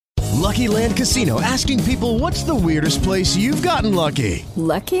Lucky Land Casino, asking people, what's the weirdest place you've gotten lucky?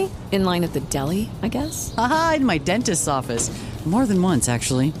 Lucky? In line at the deli, I guess? Aha, in my dentist's office. More than once,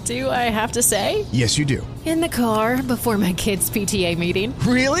 actually. Do I have to say? Yes, you do. In the car before my kids' PTA meeting.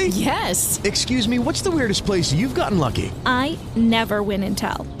 Really? Yes. Excuse me, what's the weirdest place you've gotten lucky? I never win and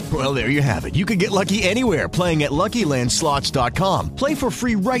tell. Well, there you have it. You can get lucky anywhere, playing at LuckyLandSlots.com. Play for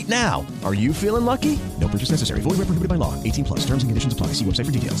free right now. Are you feeling lucky? No purchase necessary. Void where prohibited by law. 18 plus. Terms and conditions apply. See website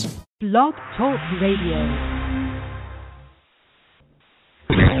for details. Blog Talk Radio.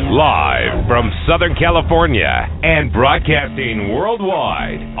 Live from Southern California and broadcasting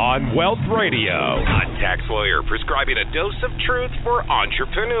worldwide on Wealth Radio. A tax lawyer prescribing a dose of truth for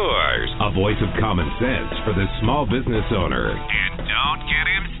entrepreneurs. A voice of common sense for the small business owner. And don't get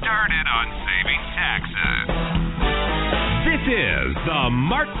him started on saving taxes. This is the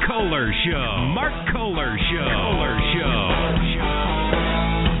Mark Kohler Show. Mark Kohler Show. Kohler Show.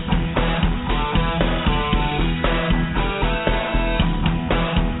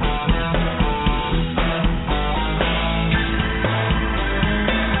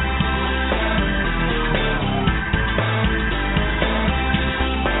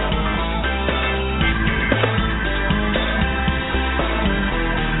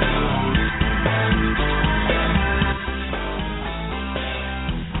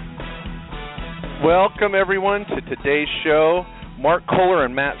 Welcome, everyone, to today's show. Mark Kohler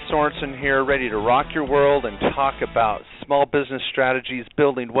and Matt Sorensen here, ready to rock your world and talk about small business strategies,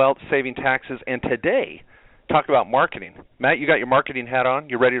 building wealth, saving taxes, and today, talk about marketing. Matt, you got your marketing hat on?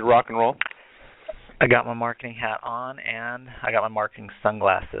 You ready to rock and roll? I got my marketing hat on, and I got my marketing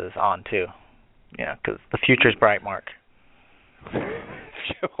sunglasses on, too. Yeah, because the future's bright, Mark.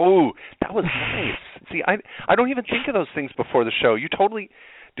 Oh, that was nice. See, I don't even think of those things before the show. You totally...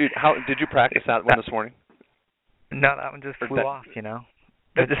 Dude, how did you practice that one this morning? No, that one just flew off, you know.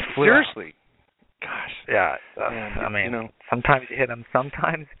 It just flew seriously? Off. Gosh. Yeah. I mean, you know, sometimes you hit them,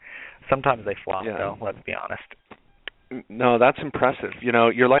 sometimes they flop, though, let's be honest. No, that's impressive. You know,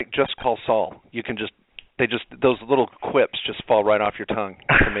 you're like Just Call Saul. You can just, those little quips just fall right off your tongue.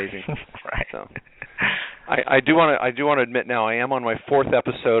 It's amazing. Right. So, I do want to admit now, I am on my 4th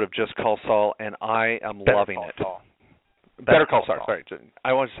episode of Just Call Saul, and I am loving it. Saul. Better Call Saul. Sorry,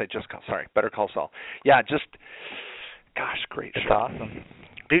 I wanted to say Just Call. Sorry, Better Call Saul. Yeah, just, gosh, great show. It's awesome.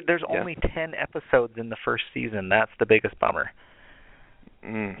 Dude, there's only 10 episodes in the first season. That's the biggest bummer.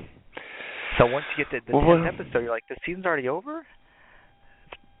 So once you get to the 10th episode, you're like, the season's already over?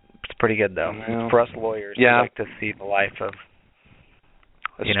 It's pretty good, though. Yeah. For us lawyers, we like to see the life of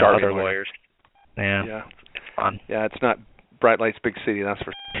other lawyers. Yeah. It's fun. Yeah, it's not Bright Lights, Big City, that's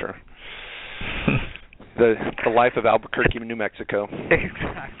for sure. The life of Albuquerque, New Mexico.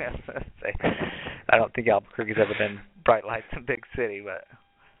 Exactly. I don't think Albuquerque's ever been bright lights in big city, but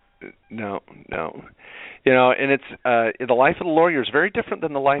no. You know, and it's the life of the lawyer is very different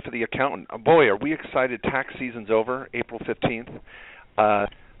than the life of the accountant. Boy, are we excited! Tax season's over, April 15th. I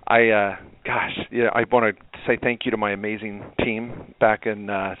want to say thank you to my amazing team back in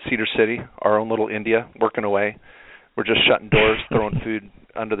Cedar City, our own little India, working away. We're just shutting doors, throwing food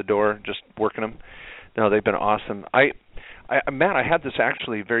under the door, just working them. No, they've been awesome. Matt, I had this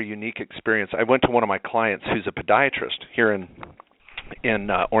actually very unique experience. I went to one of my clients who's a podiatrist here in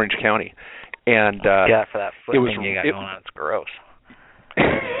Orange County, and for that foot thing you got going on, it's gross.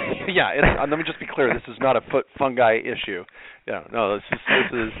 Yeah, let me just be clear. This is not a foot fungi issue. Yeah, no, this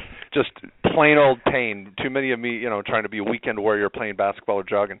is just plain old pain. Too many of me, trying to be a weekend warrior playing basketball or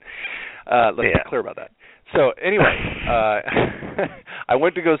jogging. Let's be clear about that. So anyway, I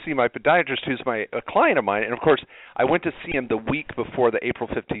went to go see my podiatrist, who's a client of mine, and of course, I went to see him the week before the April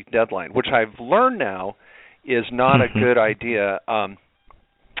 15th deadline, which I've learned now is not a good idea.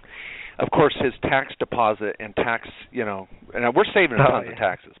 Of course, his tax deposit and tax, and we're saving tons of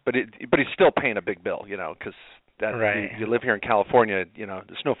taxes, but he's still paying a big bill, because you live here in California,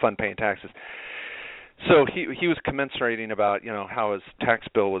 there's no fun paying taxes. So he was commiserating about, how his tax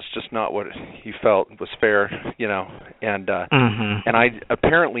bill was just not what he felt was fair, and I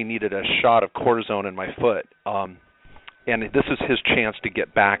apparently needed a shot of cortisone in my foot, and this is his chance to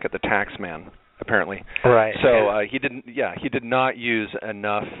get back at the tax man, apparently. Right. So he did not use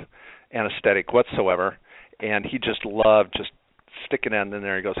enough anesthetic whatsoever, and he just loved just sticking it in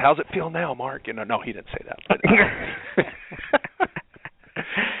there. He goes, "How's it feel now, Mark?" No, he didn't say that. But,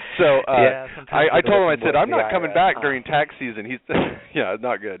 so I told him, I said, "I'm not coming back during tax season." He's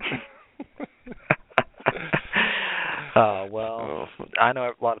not good. I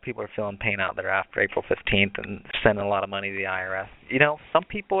know a lot of people are feeling pain out there after April 15th and sending a lot of money to the IRS. Some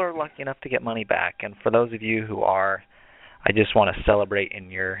people are lucky enough to get money back, and for those of you who are, I just want to celebrate in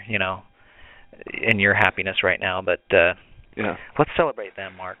your happiness right now. But let's celebrate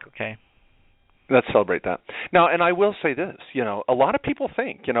them, Mark. Okay. Let's celebrate that. Now, and I will say this, a lot of people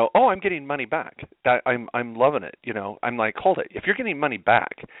think, oh, I'm getting money back. I'm loving it. I'm like, hold it. If you're getting money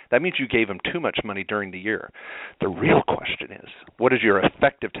back, that means you gave them too much money during the year. The real question is, what is your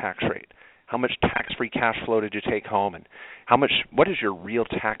effective tax rate? How much tax-free cash flow did you take home, and what is your real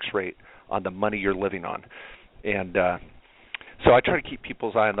tax rate on the money you're living on? And so I try to keep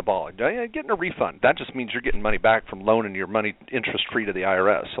people's eye on the ball. Getting a refund, that just means you're getting money back from loaning your money interest-free to the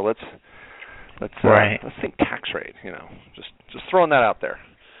IRS. So let's think tax rate. Just throwing that out there.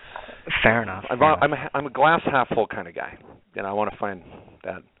 Fair enough. I'm a glass half full kind of guy. I want to find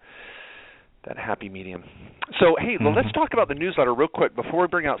that happy medium. So hey, let's talk about the newsletter real quick before we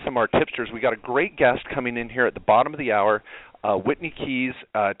bring out some of our tipsters. We got a great guest coming in here at the bottom of the hour. Whitney Keyes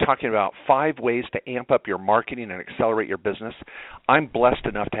talking about 5 ways to amp up your marketing and accelerate your business. I'm blessed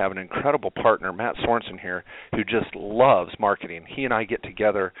enough to have an incredible partner, Matt Sorensen, here, who just loves marketing. He and I get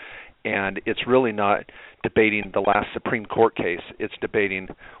together, and it's really not debating the last Supreme Court case. It's debating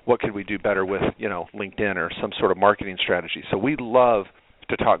what could we do better with, LinkedIn or some sort of marketing strategy. So we love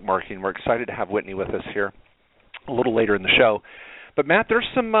to talk marketing. We're excited to have Whitney with us here a little later in the show. But Matt, there's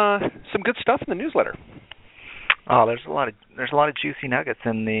some good stuff in the newsletter. Oh, there's a lot of juicy nuggets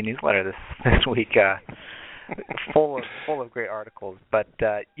in the newsletter this week, full of great articles. But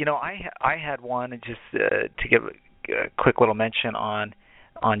I had one just to give a quick little mention on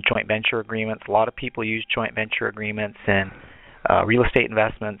joint venture agreements. A lot of people use joint venture agreements in real estate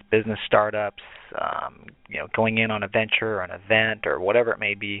investments, business startups, going in on a venture or an event or whatever it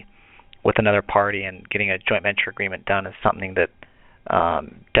may be with another party, and getting a joint venture agreement done is something that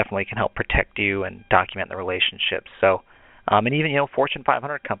definitely can help protect you and document the relationship. So, and even Fortune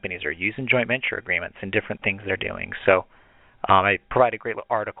 500 companies are using joint venture agreements in different things they're doing. So, I provide a great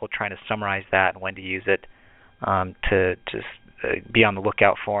article trying to summarize that and when to use it to just be on the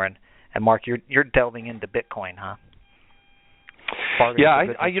lookout for. And Mark, you're delving into Bitcoin, huh? Yeah,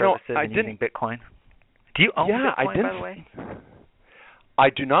 I didn't using Bitcoin. Do you own Bitcoin, by the way? I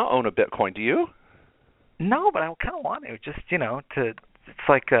do not own a Bitcoin. Do you? No, but I kind of want to. Just it's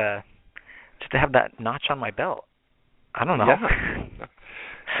like just to have that notch on my belt. I don't know. Yeah.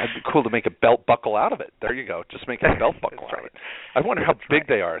 It'd be cool to make a belt buckle out of it. There you go. Just make a belt buckle out of it. I wonder how big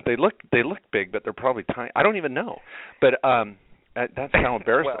they are. They look big, but they're probably tiny. I don't even know. But that's how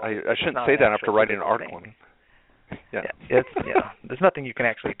embarrassing. I shouldn't say that after writing an article. Yeah. There's nothing you can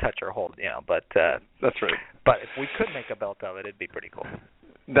actually touch or hold, but that's right. But if we could make a belt of it, it'd be pretty cool.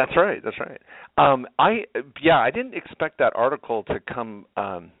 That's right. I didn't expect that article to come.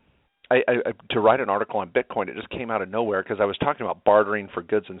 To write an article on Bitcoin, it just came out of nowhere because I was talking about bartering for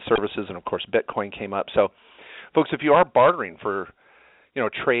goods and services, and of course Bitcoin came up. So, folks, if you are bartering for,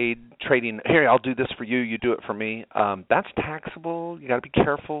 trading, here, I'll do this for you, you do it for me. That's taxable. You got to be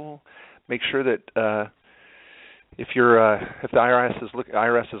careful. Make sure that if the IRS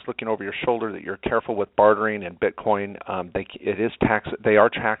is looking over your shoulder, that you're careful with bartering and Bitcoin. They are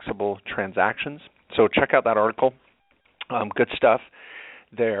taxable transactions. So check out that article. Good stuff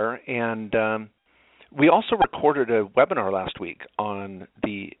there. And we also recorded a webinar last week on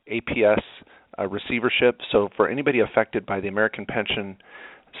the APS receivership. So for anybody affected by the American Pension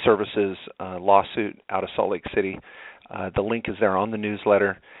Services lawsuit out of Salt Lake City, the link is there on the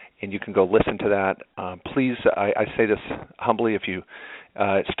newsletter, and you can go listen to that. Please, I say this humbly, if you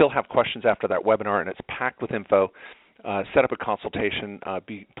still have questions after that webinar, and it's packed with info, set up a consultation.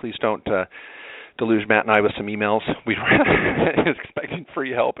 Please don't deluge Matt and I with some emails. We were expecting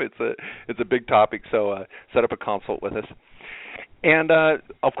free help. It's a big topic, so set up a consult with us. And,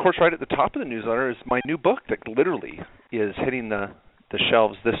 of course, right at the top of the newsletter is my new book that literally is hitting the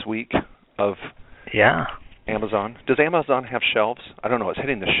shelves this week of Amazon. Does Amazon have shelves? I don't know. It's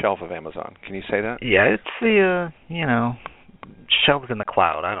hitting the shelf of Amazon. Can you say that? Yeah, it's the, shelves in the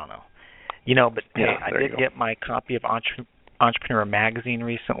cloud. I don't know. But I did get my copy of Entrepreneur Magazine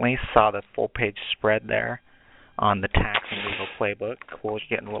recently. Saw the full-page spread there on the tax and legal playbook. Cool.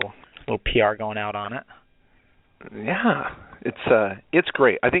 Getting a little PR going out on it. Yeah, it's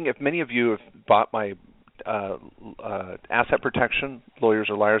great. I think if many of you have bought my Asset Protection, Lawyers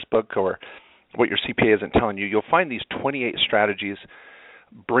or Liars book, or What Your CPA Isn't Telling You, you'll find these 28 strategies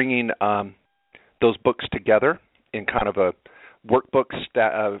bringing those books together in kind of a workbook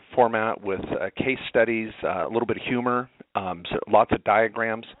format with case studies, a little bit of humor, so lots of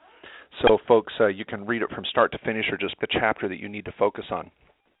diagrams. So, folks, you can read it from start to finish or just the chapter that you need to focus on.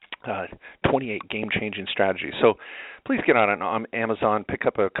 28 game-changing strategies. So please get on Amazon, pick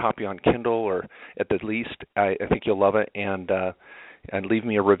up a copy on Kindle, or at the least, I think you'll love it, and leave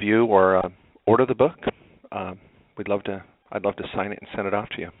me a review or order the book. I'd love to sign it and send it off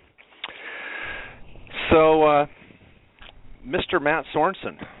to you. So, Mr. Matt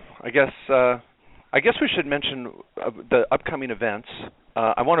Sorensen, I guess we should mention the upcoming events.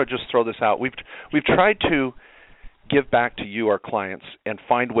 I want to just throw this out. We've tried to give back to you, our clients, and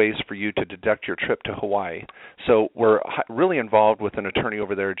find ways for you to deduct your trip to Hawaii. So we're really involved with an attorney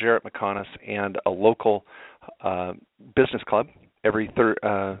over there, Jarrett McConaughey, and a local business club. Every third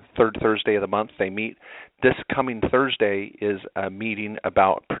Thursday of the month they meet. This coming Thursday is a meeting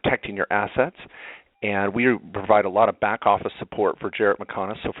about protecting your assets, and we provide a lot of back office support for Jarrett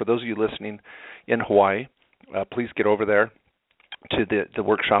McConaughey. So for those of you listening in Hawaii, please get over there to the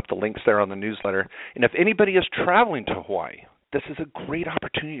workshop. The link's there on the newsletter. And if anybody is traveling to Hawaii, this is a great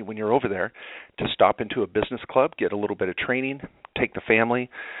opportunity when you're over there to stop into a business club, get a little bit of training, take the family,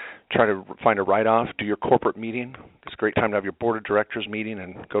 try to find a write-off, do your corporate meeting. It's a great time to have your board of directors meeting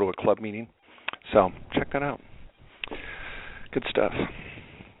and go to a club meeting. So check that out. Good stuff.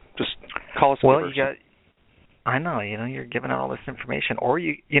 Just call us. Well, I know, you're giving out all this information. Or,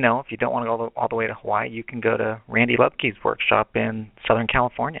 if you don't want to go all the way to Hawaii, you can go to Randy Lubke's workshop in Southern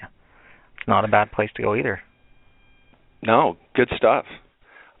California. It's not a bad place to go either. No, good stuff.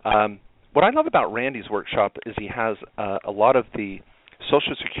 What I love about Randy's workshop is he has a lot of the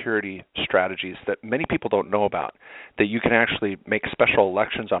Social Security strategies that many people don't know about, that you can actually make special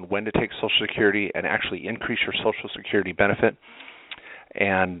elections on when to take Social Security and actually increase your Social Security benefit.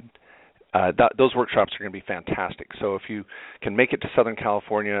 And those workshops are going to be fantastic. So if you can make it to Southern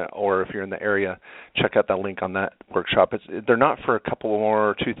California, or if you're in the area, check out that link on that workshop. They're not for a couple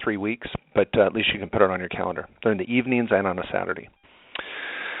more, 2-3 weeks, but at least you can put it on your calendar. They're in the evenings and on a Saturday.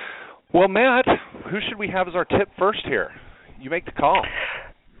 Well, Matt, who should we have as our tip first here? You make the call.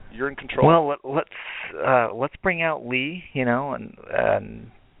 You're in control. Well, let's bring out Lee.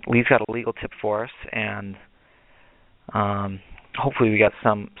 And Lee's got a legal tip for us, and hopefully we got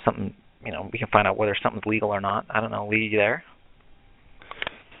something. We can find out whether something's legal or not. I don't know. Lee, you there?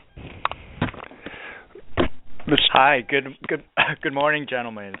 Hi. Good morning,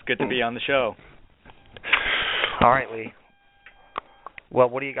 gentlemen. It's good to be on the show. All right, Lee. Well,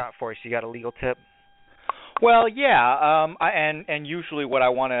 what do you got for us? You got a legal tip? Well, yeah, and usually what I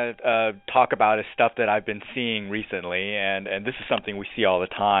want to talk about is stuff that I've been seeing recently, and this is something we see all the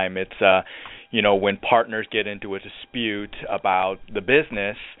time. It's when partners get into a dispute about the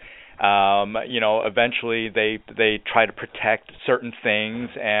business, eventually they try to protect certain things,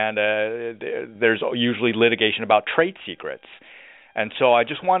 and there's usually litigation about trade secrets. And so I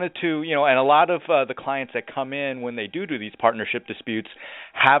just wanted to, and a lot of the clients that come in when they do these partnership disputes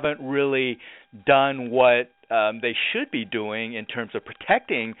haven't really done what they should be doing in terms of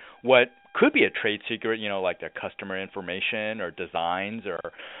protecting what could be a trade secret, like their customer information or designs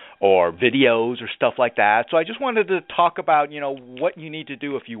or videos or stuff like that. So I just wanted to talk about, what you need to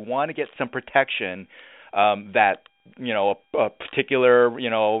do if you want to get some protection that a particular,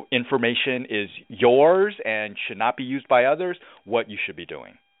 information is yours and should not be used by others, what you should be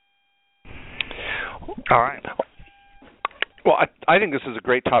doing. All right. Well, I think this is a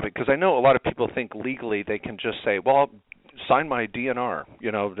great topic because I know a lot of people think legally they can just say, well, sign my DNR,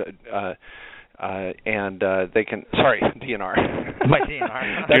 and they can, sorry, DNR. My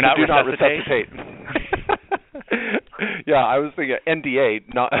DNR. Do not resuscitate. Yeah, I was thinking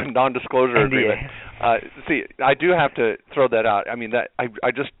NDA, non-disclosure agreement. See, I do have to throw that out. I mean, that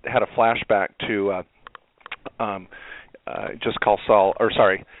I just had a flashback to Just Call Saul, or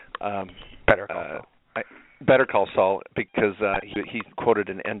sorry, Better Call Saul. Better Call Saul, because he quoted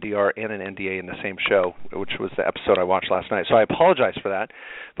an NDR and an NDA in the same show, which was the episode I watched last night. So I apologize for that.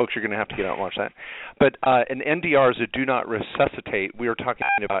 Folks, you're going to have to get out and watch that. But an NDR is a do not resuscitate. We were talking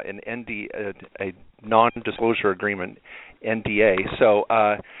about an a non-disclosure agreement, NDA. So,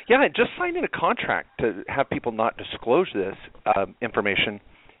 just signing a contract to have people not disclose this information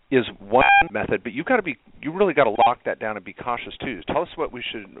is one method, but you really got to lock that down and be cautious too. Tell us what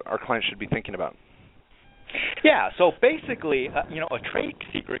our clients should be thinking about. Yeah, so basically, a trade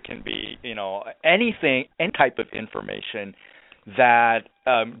secret can be, any type of information that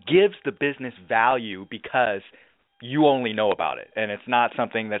gives the business value because you only know about it, and it's not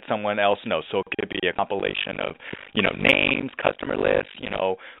something that someone else knows. So it could be a compilation of, names, customer lists,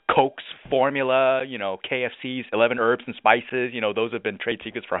 Coke's formula, KFC's 11 herbs and spices. Those have been trade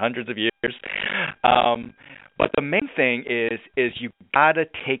secrets for hundreds of years. But the main thing is you got to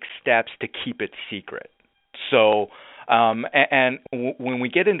take steps to keep it secret. So When we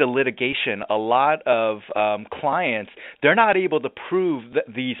get into litigation, a lot of clients, they're not able to prove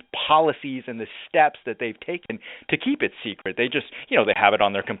these policies and the steps that they've taken to keep it secret. They just, they have it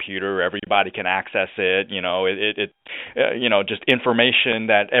on their computer. Everybody can access it. Just information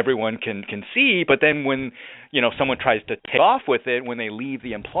that everyone can see. But then when someone tries to take off with it, when they leave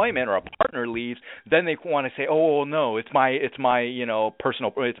the employment or a partner leaves, then they want to say, oh no, it's my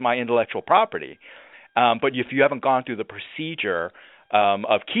personal, it's my intellectual property. But if you haven't gone through the procedure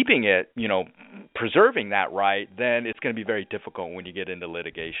of keeping it, preserving that right, then it's going to be very difficult when you get into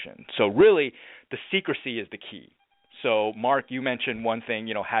litigation. So really, the secrecy is the key. So, Mark, you mentioned one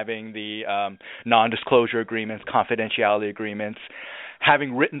thing, having the non-disclosure agreements, confidentiality agreements,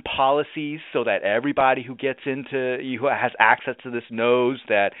 having written policies so that everybody who gets who has access to this knows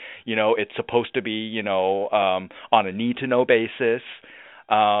that, it's supposed to be, on a need-to-know basis.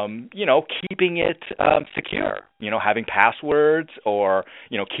 Keeping it secure, having passwords or,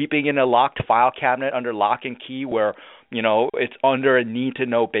 keeping in a locked file cabinet under lock and key where, it's under a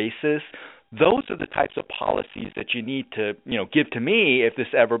need-to-know basis. Those are the types of policies that you need to, give to me if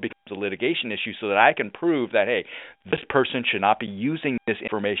this ever becomes a litigation issue so that I can prove that, hey, this person should not be using this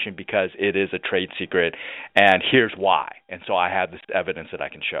information because it is a trade secret, and here's why. And so I have this evidence that I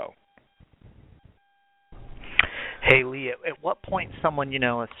can show. Hey, Lee, at what point someone,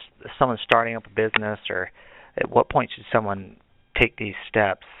 if someone's starting up a business, or at what point should someone take these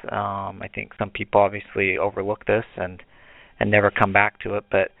steps? I think some people obviously overlook this and never come back to it,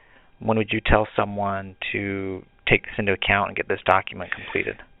 but when would you tell someone to take this into account and get this document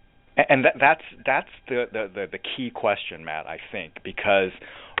completed? And that's the key question, Matt, I think, because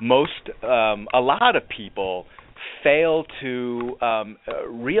a lot of people fail to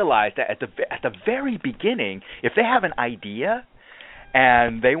realize that at the very beginning, if they have an idea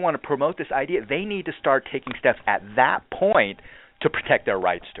and they want to promote this idea, they need to start taking steps at that point to protect their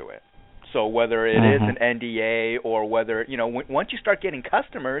rights to it. So whether it is an NDA or whether, once you start getting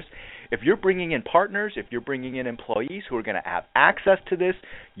customers, if you're bringing in partners, if you're bringing in employees who are going to have access to this,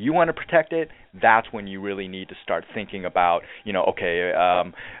 you want to protect it, that's when you really need to start thinking about,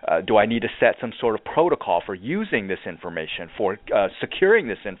 do I need to set some sort of protocol for using this information, for securing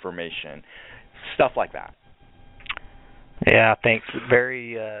this information, stuff like that. Yeah, thanks.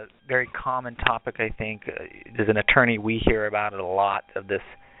 Very, very common topic, I think. As an attorney, we hear about it a lot, of this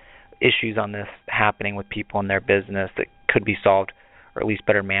issues on this happening with people in their business that could be solved or at least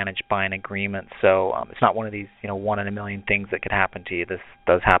better managed by an agreement. So it's not one of these, one in a million things that could happen to you. This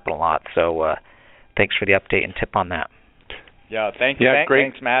does happen a lot. So thanks for the update and tip on that. Yeah, thanks,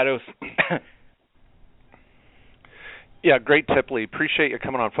 Matt. Yeah, great tip, Lee. Appreciate you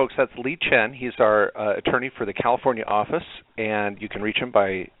coming on, folks. That's Lee Chen. He's our attorney for the California office, and you can reach him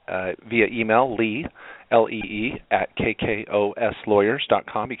by via email, Lee, Lee, at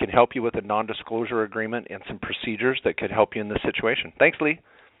kkOSlawyers.com. He can help you with a non-disclosure agreement and some procedures that could help you in this situation. Thanks, Lee.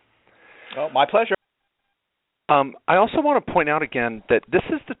 Oh, my pleasure. I also want to point out again that this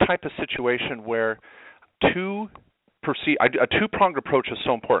is the type of situation where a two-pronged approach is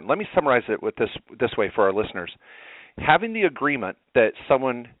so important. Let me summarize it with this way for our listeners. Having the agreement that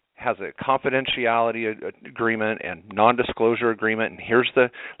someone has a confidentiality agreement and non-disclosure agreement, and here's the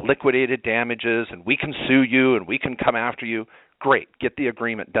liquidated damages, and we can sue you and we can come after you, great, get the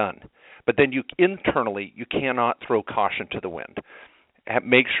agreement done. But then internally, you cannot throw caution to the wind.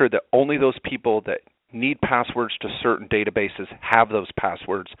 Make sure that only those people that need passwords to certain databases have those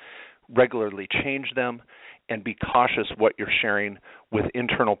passwords, regularly change them, and be cautious what you're sharing with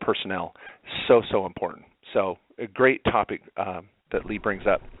internal personnel. So important. So a great topic that Lee brings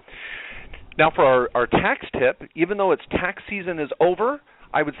up. Now for our tax tip, even though it's tax season is over,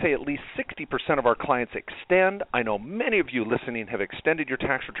 I would say at least 60% of our clients extend. I know many of you listening have extended your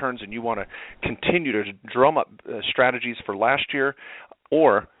tax returns and you want to continue to drum up strategies for last year,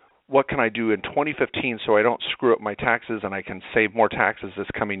 or what can I do in 2015 so I don't screw up my taxes and I can save more taxes this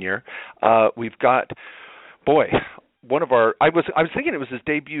coming year? We've got, I was thinking it was his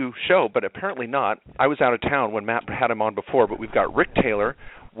debut show, but apparently not. I was out of town when Matt had him on before, but we've got Rick Taylor,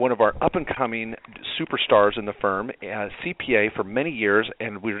 one of our up-and-coming superstars in the firm, a CPA for many years,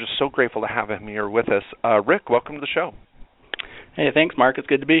 and we're just so grateful to have him here with us. Rick, welcome to the show. Hey, thanks, Mark. It's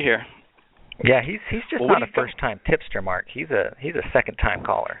good to be here. Yeah, he's just not a first-time tipster, Mark. He's a second-time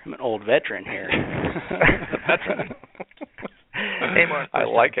caller. I'm an old veteran here. Veteran. Hey, Mark. I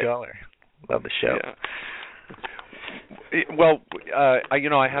like it. Caller. Love the show. Yeah. Well,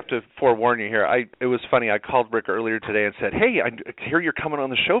 I have to forewarn you here. It was funny. I called Rick earlier today and said, "Hey, I hear you're coming on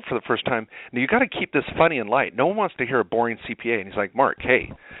the show for the first time. Now you got to keep this funny and light. No one wants to hear a boring CPA." And he's like, "Mark,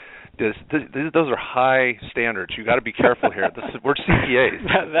 hey, those are high standards. You got to be careful here. We're CPAs.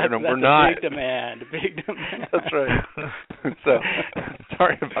 That's we're not. Big demand. That's right. So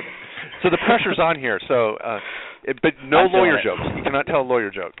sorry about that. So the pressure's on here. So, but no lawyer jokes. You cannot tell a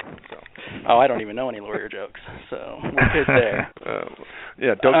lawyer joke. So. Oh, I don't even know any lawyer jokes, so we're good there.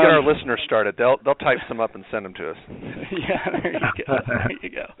 Yeah, don't get our listeners started. They'll type some up and send them to us. Yeah, there you go. There you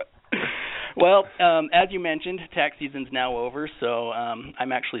go. Well, as you mentioned, tax season's now over, so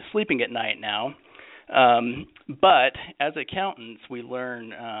I'm actually sleeping at night now. But as accountants, we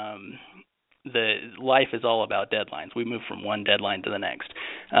learn the life is all about deadlines. We move from one deadline to the next.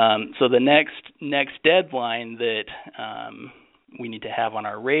 So the next deadline that we need to have on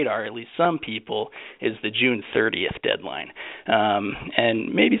our radar, at least some people, is the June 30th deadline.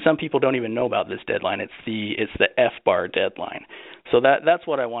 And maybe some people don't even know about this deadline. It's the FBAR deadline. So that's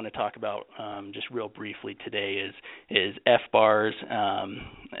what I want to talk about just real briefly today is FBARs.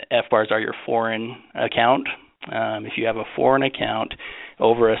 FBARs are your foreign account. If you have a foreign account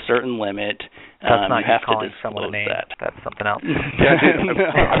over a certain limit, you have to disclose that. That's something else. Yeah, dude,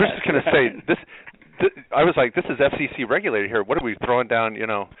 I was just going to say this. I was like, this is FCC regulated here. What are we throwing down,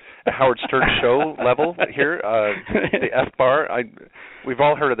 a Howard Stern show level here? The F-bar. We've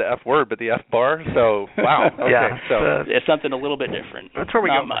all heard of the F word, but the F-bar? So, wow. Okay. Yeah, so it's something a little bit different. That's where we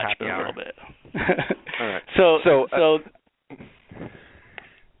Not go much, happy but hour. a little bit. All right. So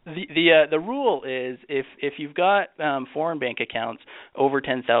the rule is if you've got foreign bank accounts over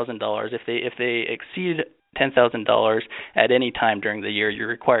 $10,000, if they exceed $10,000 at any time during the year, you're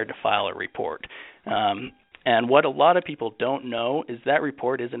required to file a report. And what a lot of people don't know is that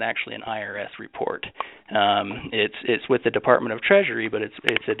report isn't actually an IRS report. It's with the Department of Treasury, but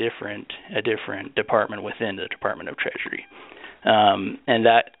it's a different department within the Department of Treasury. And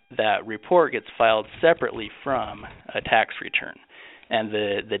that report gets filed separately from a tax return. And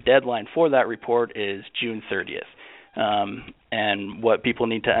the deadline for that report is June 30th. And what people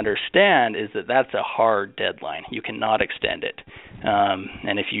need to understand is that that's a hard deadline. You cannot extend it.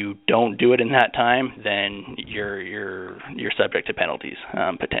 And if you don't do it in that time, then you're subject to penalties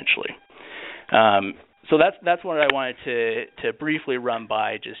potentially. So that's what I wanted to briefly run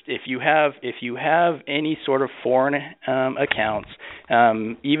by. Just if you have any sort of foreign accounts,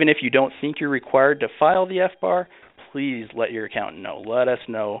 even if you don't think you're required to file the FBAR, please let your accountant know. Let us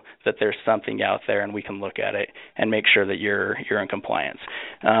know that there's something out there, and we can look at it and make sure that you're in compliance.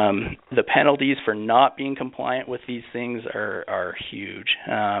 The penalties for not being compliant with these things are huge.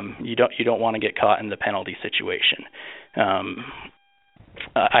 You don't want to get caught in the penalty situation.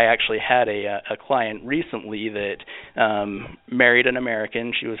 I actually had a client recently that married an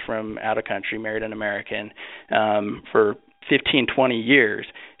American. She was from out of country, married an American. For 15, 20 years,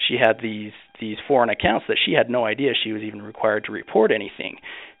 she had these foreign accounts that she had no idea she was even required to report anything.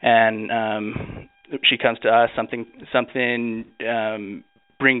 And she comes to us, something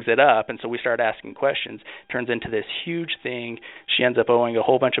brings it up, and so we start asking questions. Turns into this huge thing. She ends up owing a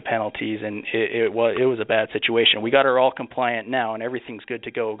whole bunch of penalties, and it was a bad situation. We got her all compliant now, and everything's good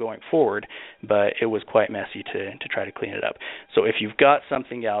to go going forward, but it was quite messy to try to clean it up. So if you've got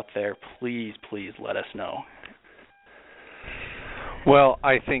something out there, please let us know. Well,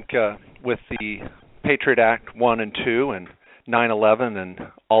 I think with the Patriot Act 1 and 2 and 9/11 and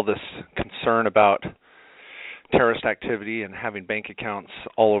all this concern about terrorist activity and having bank accounts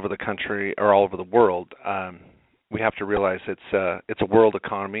all over the country or all over the world, we have to realize it's a world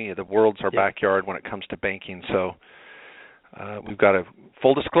economy. The world's our backyard when it comes to banking. So we've got a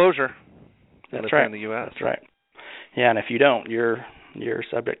full disclosure. That's right. In the U.S. That's right. Yeah, and if you don't, you're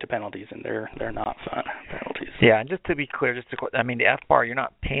subject to penalties, and they're not fun penalties. Yeah, and just to be clear, the FBAR, you're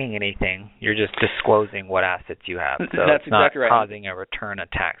not paying anything. You're just disclosing what assets you have. So that's it's not exactly right. causing a return of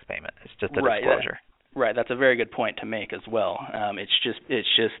tax payment. It's just a disclosure. Right. That's a very good point to make as well. It's just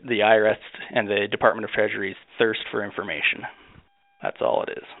the IRS and the Department of Treasury's thirst for information. That's all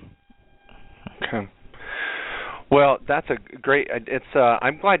it is. Okay. Well, that's a great.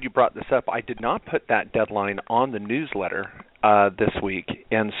 I'm glad you brought this up. I did not put that deadline on the newsletter this week,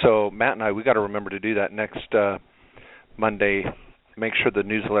 and so Matt and we got to remember to do that next Monday. Make sure the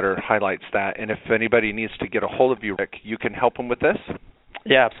newsletter highlights that. And if anybody needs to get a hold of you, Rick, you can help them with this.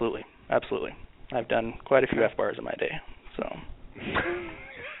 Yeah, absolutely. I've done quite a few FBARs in my day, so.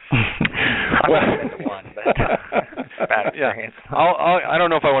 Well, one, but bad experience. Yeah. I don't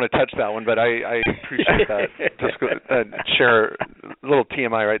know if I want to touch that one, but I appreciate that. Just share a little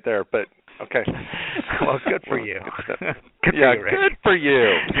TMI right there, but okay. Well, good for you. Good for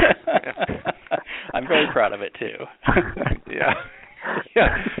you. I'm very proud of it too. Yeah.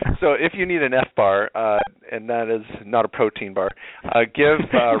 Yeah. So if you need an F-bar, and that is not a protein bar, give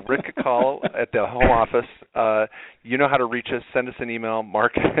Rick a call at the home office. You know how to reach us. Send us an email,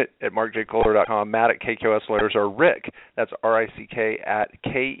 mark at markjkohler.com, Matt at KQS Lawyers, or Rick, that's R-I-C-K, at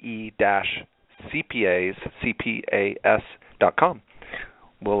KE-CPAS.com.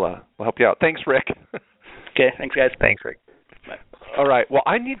 We'll help you out. Thanks, Rick. Okay, thanks, guys. Thanks, Rick. Bye. All right. Well,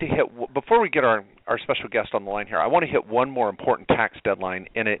 I need to hit, before we get our special guest on the line here, I want to hit one more important tax deadline,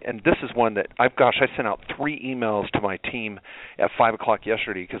 and this is one that I sent out 3 emails to my team at 5 o'clock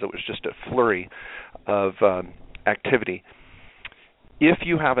yesterday because it was just a flurry of activity. If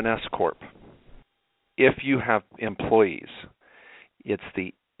you have an S-Corp, if you have employees, it's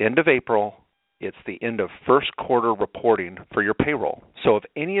the end of April, it's the end of first quarter reporting for your payroll. So if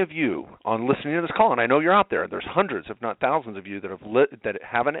any of you on listening to this call, and I know you're out there, there's hundreds, if not thousands of you that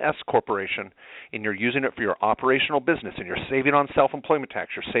have an S corporation, and you're using it for your operational business, and you're saving on self-employment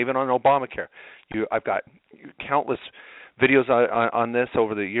tax, you're saving on Obamacare. I've got countless videos on this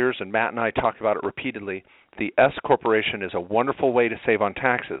over the years, and Matt and I talk about it repeatedly. The S corporation is a wonderful way to save on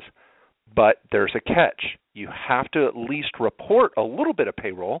taxes, but there's a catch. You have to at least report a little bit of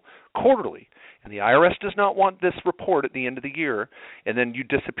payroll quarterly. And the IRS does not want this report at the end of the year, and then you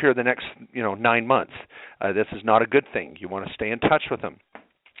disappear the next 9 months. This is not a good thing. You want to stay in touch with them.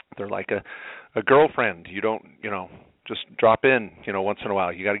 They're like a girlfriend. You don't, just drop in, once in a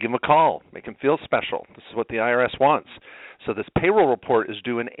while. You got to give them a call, make them feel special. This is what the IRS wants. So this payroll report is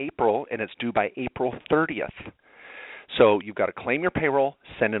due in April, and it's due by April 30th. So you've got to claim your payroll,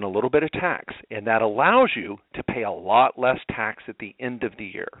 send in a little bit of tax, and that allows you to pay a lot less tax at the end of the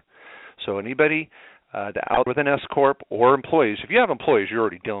year. So anybody out with an S-Corp or employees, if you have employees, you're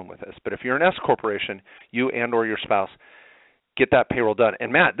already dealing with this. But if you're an S-Corporation, you and or your spouse, get that payroll done.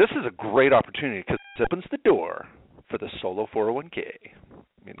 And, Matt, this is a great opportunity because it opens the door for the solo 401k.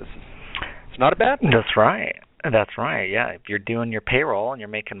 I mean, it's not a bad thing. That's right. That's right, yeah. If you're doing your payroll and you're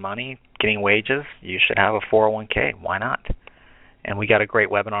making money, getting wages, you should have a 401k. Why not? And we got a great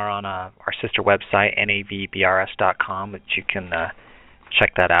webinar on our sister website, navbrs.com, that you can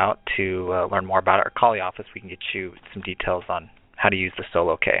check that out to learn more about it, or call the office. We can get you some details on how to use the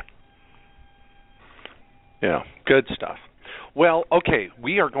Solo K. Yeah, good stuff. Well, okay,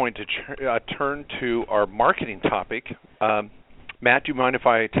 we are going to turn to our marketing topic. Matt, do you mind if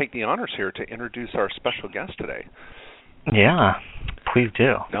I take the honors here to introduce our special guest today? Yeah, please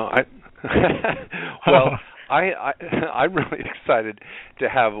do. No, well, I'm really excited to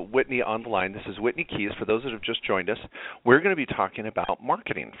have Whitney on the line. This is Whitney Keyes. For those that have just joined us, we're going to be talking about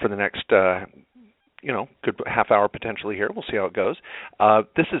marketing for the next, good half hour potentially here. We'll see how it goes.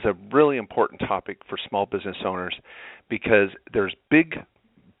 This is a really important topic for small business owners because there's big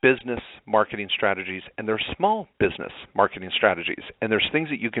business marketing strategies and there's small business marketing strategies. And there's things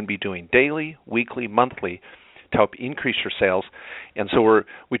that you can be doing daily, weekly, monthly to help increase your sales. And so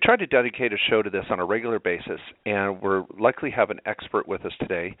we try to dedicate a show to this on a regular basis, and we're likely have an expert with us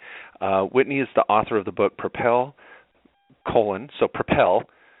today. Whitney is the author of the book Propel, Propel,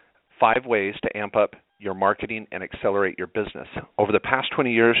 5 Ways to Amp Up Your Marketing and Accelerate Your Business. Over the past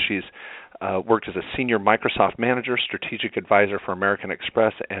 20 years, she's worked as a senior Microsoft manager, strategic advisor for American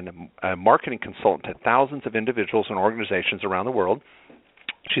Express, and a marketing consultant to thousands of individuals and organizations around the world.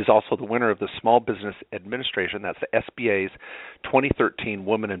 She's also the winner of the Small Business Administration, that's the SBA's 2013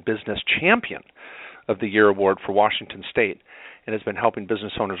 Woman in Business Champion of the Year Award for Washington State, and has been helping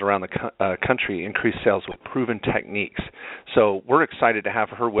business owners around the country increase sales with proven techniques. So we're excited to have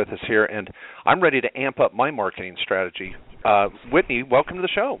her with us here, and I'm ready to amp up my marketing strategy. Whitney, welcome to the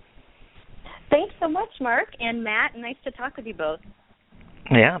show. Thanks so much, Mark and Matt. Nice to talk with you both.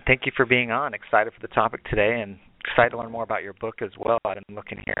 Yeah, thank you for being on. Excited for the topic today, and excited to learn more about your book as well. I'm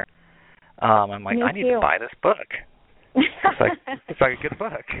looking here. I'm like, I need to buy this book. It's like a good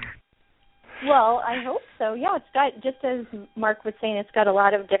book. Well, I hope so. Yeah, it's got, just as Mark was saying, it's got a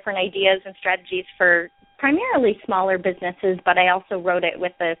lot of different ideas and strategies for primarily smaller businesses, but I also wrote it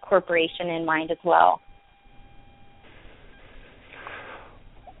with a corporation in mind as well.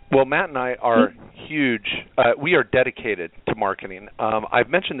 Well, Matt and I are huge. We are dedicated to marketing. I've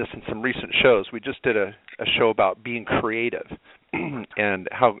mentioned this in some recent shows. We just did a show about being creative and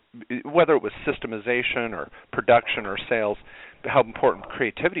how, whether it was systemization or production or sales, how important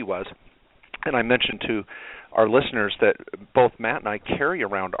creativity was. And I mentioned to our listeners that both Matt and I carry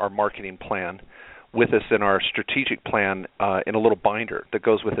around our marketing plan with us in our strategic plan in a little binder that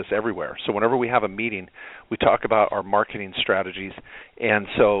goes with us everywhere. So whenever we have a meeting, we talk about our marketing strategies. And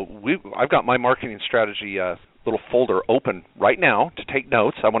so I've got my marketing strategy little folder open right now to take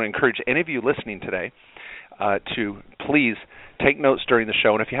notes. I want to encourage any of you listening today to please take notes during the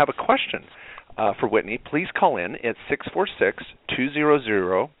show. And if you have a question for Whitney, please call in at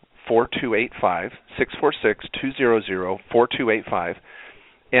 646-200-4285, 646-200-4285.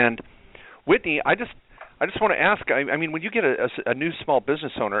 And Whitney, I just want to ask, I mean, when you get a new small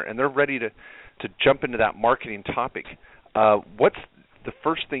business owner and they're ready to jump into that marketing topic, what's the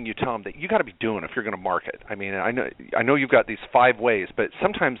first thing you tell them that you got to be doing if you're going to market? I mean, I know you've got these 5 ways, but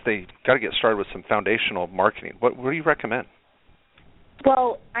sometimes they got to get started with some foundational marketing. What do you recommend?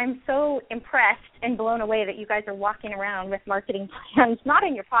 Well, I'm so impressed and blown away that you guys are walking around with marketing plans, not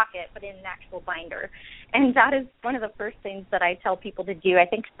in your pocket, but in an actual binder. And that is one of the first things that I tell people to do. I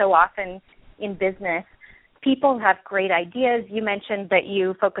think so often in business, people have great ideas. You mentioned that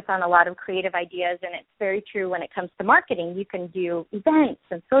you focus on a lot of creative ideas, and it's very true when it comes to marketing. You can do events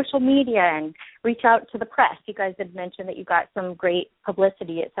and social media and reach out to the press. You guys had mentioned that you got some great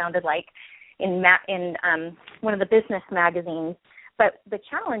publicity, it sounded like, in one of the business magazines. But the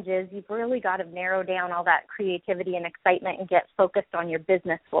challenge is you've really got to narrow down all that creativity and excitement and get focused on your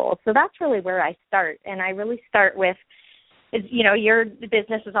business goals. So that's really where I start. And I really start with, your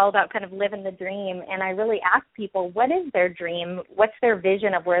business is all about kind of living the dream. And I really ask people, what is their dream? What's their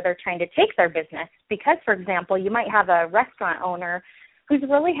vision of where they're trying to take their business? Because, for example, you might have a restaurant owner who's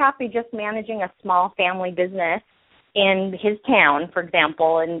really happy just managing a small family business in his town, for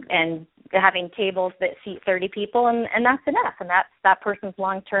example, and having tables that seat 30 people, and that's enough, and that's that person's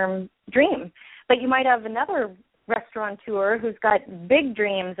long-term dream. But you might have another restaurateur who's got big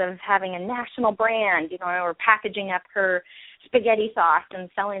dreams of having a national brand, or packaging up her spaghetti sauce and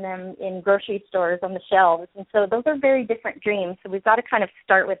selling them in grocery stores on the shelves. And so those are very different dreams. So we've got to kind of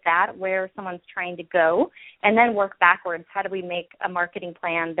start with that, where someone's trying to go, and then work backwards. How do we make a marketing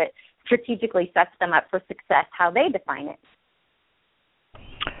plan that strategically sets them up for success, how they define it?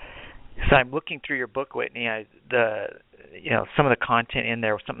 So I'm looking through your book, Whitney. Some of the content in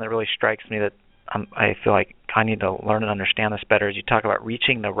there, something that really strikes me that I feel like I need to learn and understand this better, is you talk about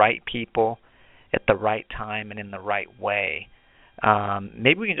reaching the right people at the right time and in the right way.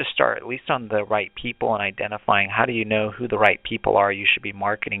 Maybe we can just start at least on the right people and identifying how do you know who the right people are you should be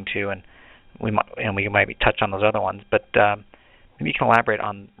marketing to, and we might touch on those other ones, but maybe you can elaborate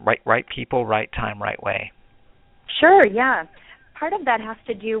on right people, right time, right way. Sure, yeah. Part of that has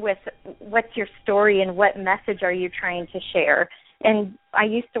to do with what's your story and what message are you trying to share. And I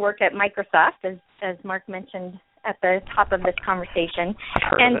used to work at Microsoft, as Mark mentioned at the top of this conversation.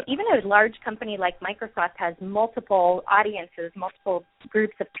 And even a large company like Microsoft has multiple audiences, multiple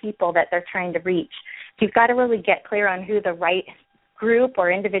groups of people that they're trying to reach. So you've got to really get clear on who the right group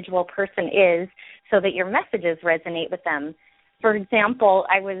or individual person is so that your messages resonate with them. For example,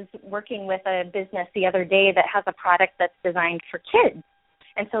 I was working with a business the other day that has a product that's designed for kids.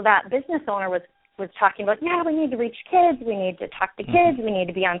 And so that business owner was talking about, we need to reach kids, we need to talk to kids, we need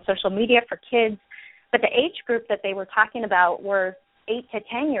to be on social media for kids. But the age group that they were talking about were 8 to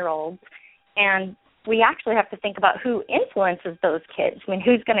 10-year-olds, and we actually have to think about who influences those kids. I mean,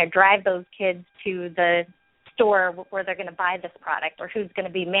 who's going to drive those kids to the store where they're going to buy this product, or who's going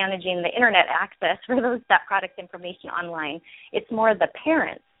to be managing the internet access for that product information online. It's more the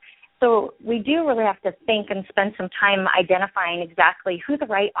parents. So we do really have to think and spend some time identifying exactly who the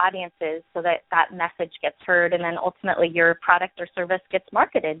right audience is so that that message gets heard, and then ultimately your product or service gets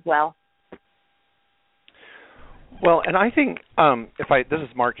marketed well. Well, and I think this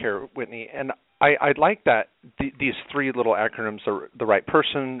is Mark here, Whitney, and I'd like that these 3 little acronyms are the right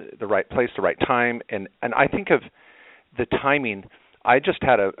person, the right place, the right time, and I think of the timing. I just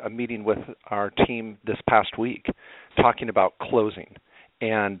had a meeting with our team this past week talking about closing,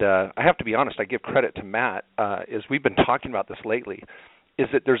 and I have to be honest, I give credit to Matt, as we've been talking about this lately, is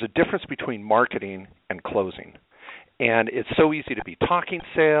that there's a difference between marketing and closing. And it's so easy to be talking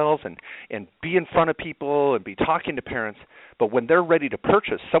sales and be in front of people and be talking to parents. But when they're ready to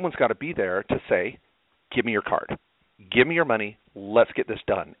purchase, someone's got to be there to say, give me your card, give me your money, let's get this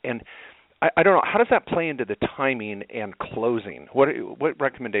done. And I don't know, how does that play into the timing and closing? What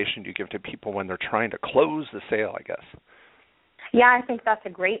recommendation do you give to people when they're trying to close the sale, I guess? Yeah, I think that's a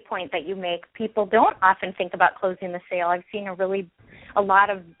great point that you make. People don't often think about closing the sale. I've seen a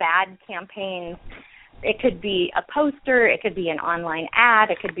lot of bad campaigns. It could be a poster, it could be an online ad,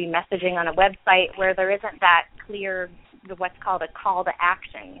 it could be messaging on a website where there isn't that clear, what's called a call to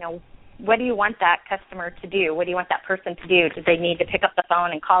action. What do you want that customer to do? What do you want that person to do? Do they need to pick up the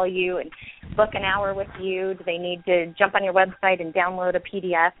phone and call you and book an hour with you? Do they need to jump on your website and download a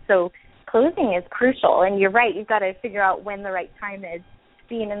PDF? So closing is crucial, and you're right, you've got to figure out when the right time is.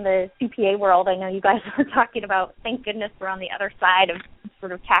 Being in the CPA world, I know you guys were talking about, thank goodness we're on the other side of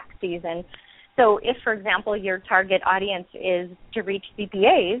sort of tax season. So if, for example, your target audience is to reach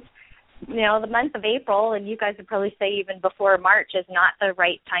CPAs, the month of April, and you guys would probably say even before March, is not the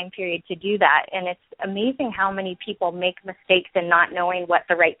right time period to do that. And it's amazing how many people make mistakes in not knowing what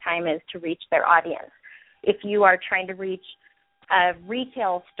the right time is to reach their audience. If you are trying to reach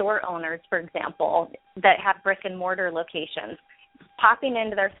retail store owners, for example, that have brick and mortar locations, popping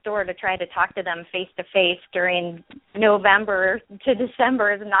into their store to try to talk to them face-to-face during November to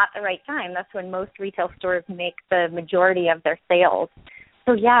December is not the right time. That's when most retail stores make the majority of their sales.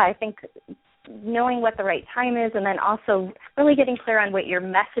 So, yeah, I think knowing what the right time is, and then also really getting clear on what your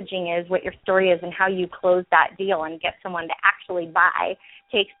messaging is, what your story is, and how you close that deal and get someone to actually buy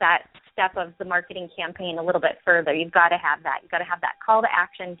takes that step of the marketing campaign a little bit further. You've got to have that. You've got to have that call to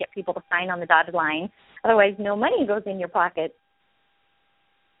action, get people to sign on the dotted line. Otherwise, no money goes in your pocket.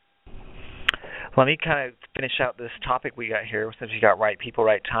 Let me kind of finish out this topic we got here, since we got right people,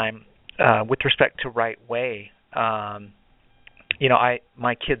 right time. With respect to right way, my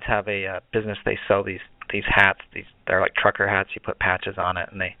kids have a business. They sell these hats. They're like trucker hats. You put patches on it,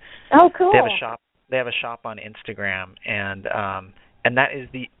 and cool. They have a shop. They have a shop on Instagram, and that is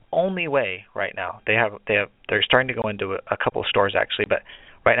the only way right now. They're starting to go into a couple of stores actually, but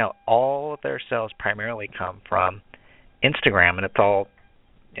right now all of their sales primarily come from Instagram, and it's all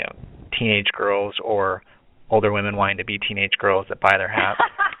teenage girls or older women wanting to be teenage girls that buy their hats.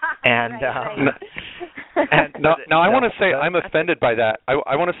 And now I want to say I'm offended by that.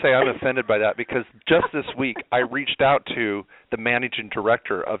 I want to say I'm offended by that because just this week I reached out to the managing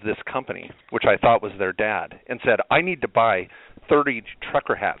director of this company, which I thought was their dad, and said, I need to buy 30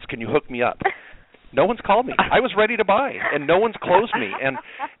 trucker hats. Can you hook me up? No one's called me. I was ready to buy, and no one's closed me. And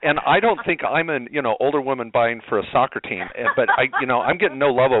I don't think I'm an older woman buying for a soccer team. But I'm getting no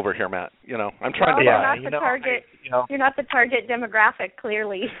love over here, Matt. I'm trying to buy. You're not the target. You're not the target demographic.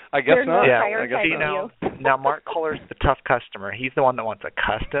 Clearly, I guess not. I guess now Mark Kohler's the tough customer. He's the one that wants a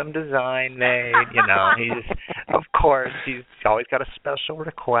custom design made. Of course, he's always got a special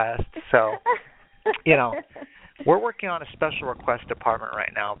request. So, we're working on a special request department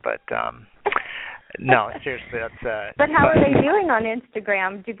right now, but. No, seriously, that's. But how are they doing on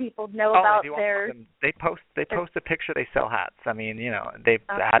Instagram? Do people know about their? They post a picture. They sell hats. I mean, they've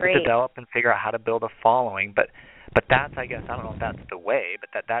had to develop and figure out how to build a following. But that's, I guess, I don't know if that's the way, but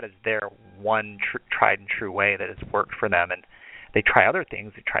that is their one tried and true way that has worked for them. And they try other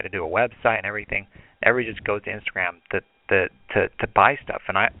things. They try to do a website and everything. Everybody just goes to Instagram to buy stuff.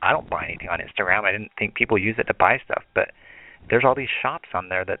 And I don't buy anything on Instagram. I didn't think people use it to buy stuff, but. There's all these shops on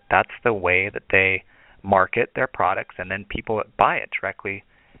there that's the way that they market their products, and then people buy it directly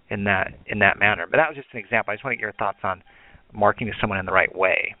in that manner. But that was just an example. I just want to get your thoughts on marketing to someone in the right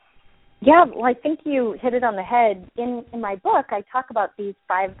way. Yeah, well, I think you hit it on the head. In my book, I talk about these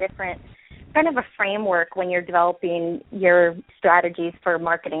 5 different kind of a framework when you're developing your strategies for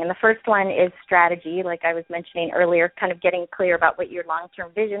marketing. And the first one is strategy, like I was mentioning earlier, kind of getting clear about what your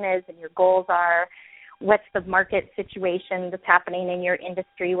long-term vision is and your goals are. What's the market situation that's happening in your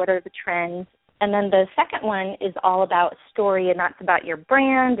industry? What are the trends? And then the second one is all about story, and that's about your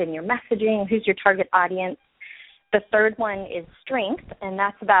brand and your messaging, who's your target audience. The third one is strength, and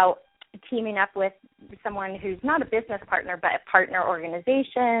that's about teaming up with someone who's not a business partner but a partner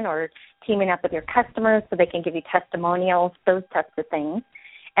organization, or teaming up with your customers so they can give you testimonials, those types of things.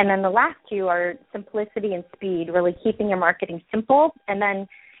 And then the last 2 are simplicity and speed, really keeping your marketing simple, and then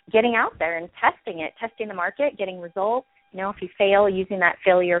getting out there and testing the market, getting results. If you fail, using that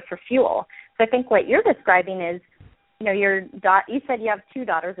failure for fuel. So I think what you're describing is, you said you have 2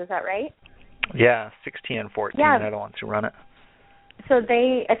 daughters, is that right? Yeah, 16 and 14. Yeah. They're the ones who run it. So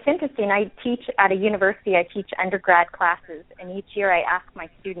it's interesting. I teach at a university. I teach undergrad classes, and each year I ask my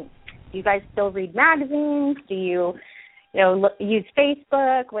students, do you guys still read magazines? Do you, use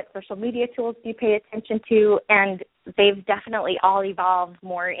Facebook? What social media tools do you pay attention to? And they've definitely all evolved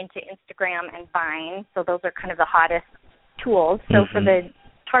more into Instagram and Vine. So those are kind of the hottest tools. So for the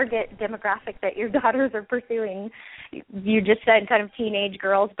target demographic that your daughters are pursuing, you just said kind of teenage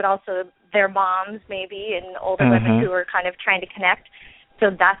girls, but also their moms maybe, and older women who are kind of trying to connect. So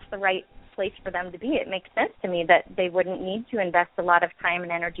that's the right place for them to be. It makes sense to me that they wouldn't need to invest a lot of time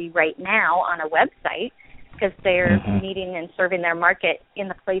and energy right now on a website, because they're meeting and serving their market in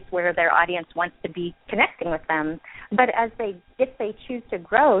the place where their audience wants to be connecting with them. But if they choose to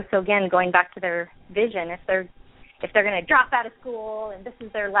grow, so again, going back to their vision, if they're going to drop out of school and this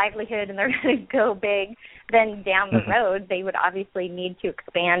is their livelihood and they're going to go big, then down the road they would obviously need to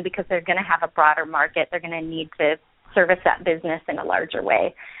expand because they're going to have a broader market. They're going to need to service that business in a larger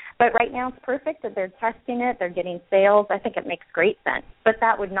way. But right now it's perfect that they're testing it, they're getting sales. I think it makes great sense. But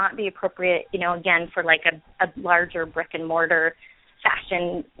that would not be appropriate, again, for like a larger brick and mortar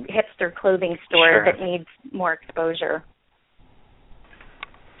fashion hipster clothing store that needs more exposure.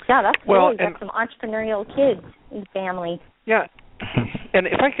 Yeah, that's cool. You got some entrepreneurial kids in the family. Yeah. And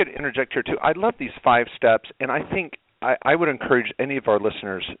if I could interject here too, I love these 5 steps, and I think I would encourage any of our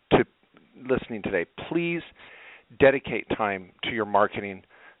listeners listening today, please dedicate time to your marketing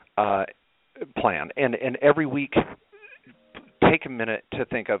plan, and every week take a minute to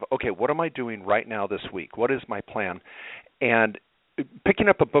think of, okay, what am I doing right now this week? What is my plan? And picking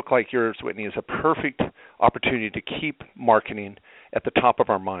up a book like yours, Whitney, is a perfect opportunity to keep marketing at the top of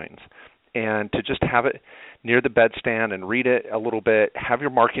our minds and to just have it near the bedstand and read it a little bit, have your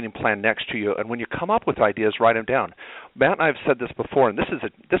marketing plan next to you, and when you come up with ideas, write them down. Matt and I have said this before, and this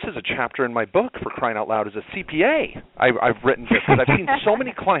is a chapter in my book, for crying out loud, as a CPA. I've written this because I've seen so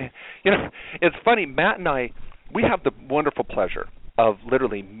many clients. It's funny, Matt and I, we have the wonderful pleasure of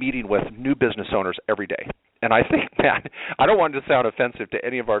literally meeting with new business owners every day. And I think, Matt, I don't want it to sound offensive to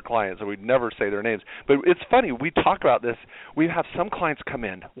any of our clients, and we'd never say their names, but it's funny, we talk about this. We have some clients come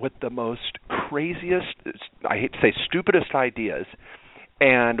in with the most craziest, I hate to say stupidest ideas,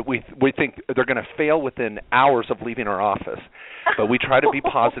 and we think they're going to fail within hours of leaving our office. But we try to be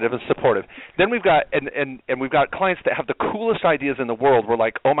positive and supportive. Then we've got and we've got clients that have the coolest ideas in the world. We're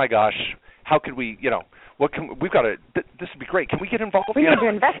like, oh my gosh, how could we, we've got to, this would be great. Can we get involved? We need to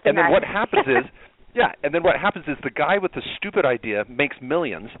invest in that. And then what happens is, and then what happens is the guy with the stupid idea makes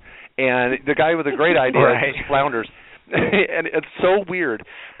millions, and the guy with a great idea just flounders. And it's so weird.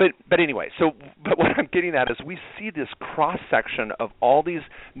 But anyway, but what I'm getting at is we see this cross-section of all these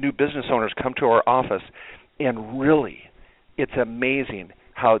new business owners come to our office, and really, it's amazing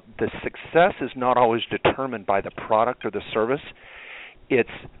how the success is not always determined by the product or the service. It's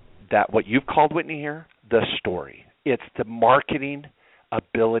that what you've called, Whitney, here, the story. It's the marketing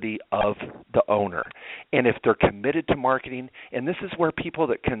ability of the owner. And if they're committed to marketing, and this is where people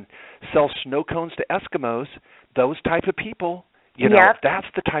that can sell snow cones to Eskimos, those type of people, that's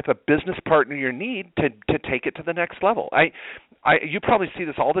the type of business partner you need to take it to the next level. You probably see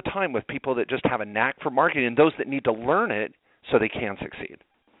this all the time with people that just have a knack for marketing and those that need to learn it so they can succeed.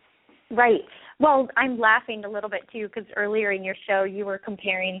 Right. Well, I'm laughing a little bit, too, because earlier in your show you were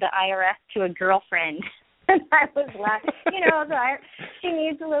comparing the IRS to a girlfriend. And I was laughing. She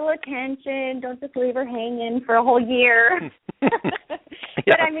needs a little attention. Don't just leave her hanging for a whole year.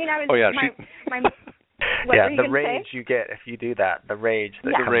 But I mean, I was the rage you get if you do that, the rage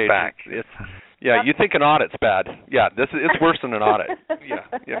that comes back. You think an audit's bad. Yeah, it's worse than an audit.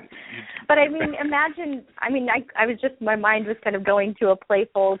 But I mean, imagine. I mean, I was just, my mind was kind of going to a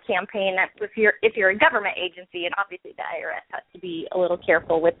playful campaign. If you're a government agency, and obviously the IRS has to be a little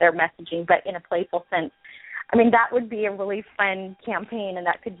careful with their messaging, but in a playful sense, I mean, that would be a really fun campaign, and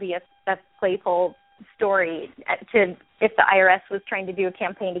that could be a playful story if the IRS was trying to do a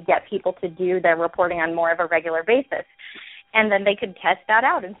campaign to get people to do their reporting on more of a regular basis. And then they could test that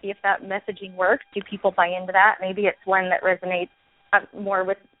out and see if that messaging works. Do people buy into that? Maybe it's one that resonates more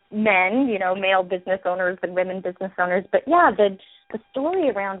with men, male business owners than women business owners. But the story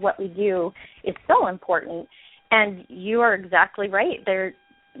around what we do is so important. And you are exactly right.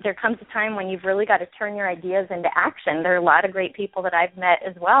 There comes a time when you've really got to turn your ideas into action. There are a lot of great people that I've met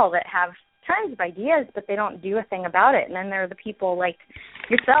as well that have tons of ideas, but they don't do a thing about it. And then there are the people like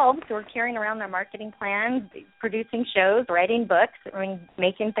yourselves who are carrying around their marketing plans, producing shows, writing books,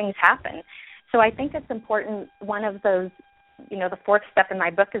 making things happen. So I think it's important. One of those, the fourth step in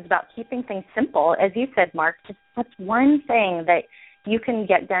my book is about keeping things simple. As you said, Mark, just what's one thing that you can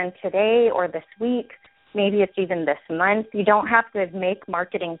get done today or this week. Maybe it's even this month. You don't have to make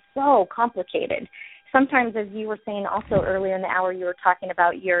marketing so complicated. Sometimes, as you were saying also earlier in the hour, you were talking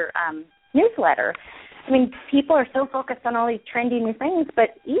about your newsletter. I mean, people are so focused on all these trendy new things, but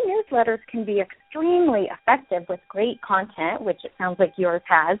e-newsletters can be extremely effective with great content, which it sounds like yours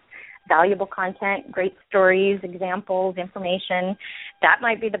has, valuable content, great stories, examples, information. That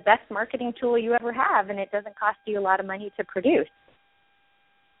might be the best marketing tool you ever have, and it doesn't cost you a lot of money to produce.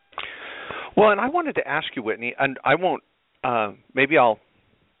 Well, and I wanted to ask you, Whitney, and I won't, maybe I'll,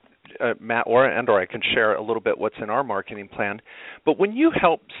 Matt or I can share a little bit what's in our marketing plan. But when you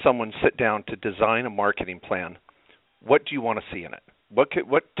help someone sit down to design a marketing plan, what do you want to see in it? What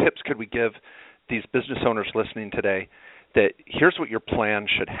tips could we give these business owners listening today that here's what your plan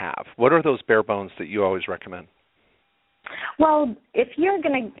should have? What are those bare bones that you always recommend? Well, if you're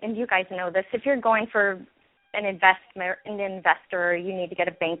going to, and you guys know this, if you're going for an investor, you need to get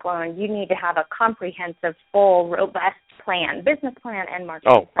a bank loan, you need to have a comprehensive, full, robust plan, business plan and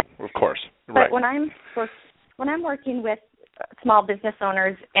marketing plan. Oh, of course. But Right. when I'm working with small business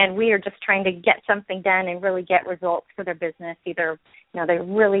owners and we are just trying to get something done and really get results for their business, either they're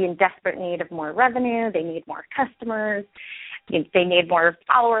really in desperate need of more revenue, they need more customers, they need more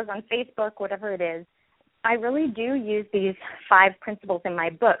followers on Facebook, whatever it is, I really do use these 5 principles in my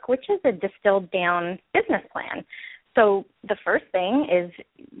book, which is a distilled down business plan. So the first thing is,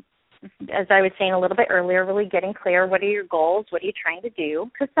 as I was saying a little bit earlier, really getting clear, what are your goals, what are you trying to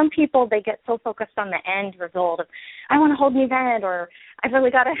do? Because some people, they get so focused on the end result of, I want to hold an event, or I've really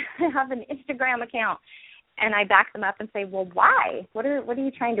got to have an Instagram account. And I back them up and say, well, why? What are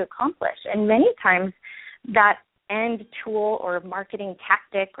you trying to accomplish? And many times that end tool or marketing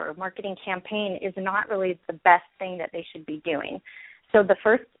tactic or marketing campaign is not really the best thing that they should be doing. So the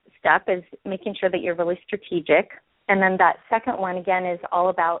first step is making sure that you're really strategic. And then that second one, again, is all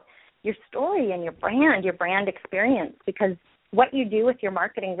about your story and your brand experience, because what you do with your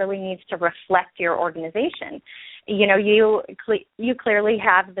marketing really needs to reflect your organization. You clearly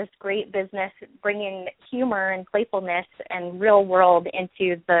have this great business bringing humor and playfulness and real world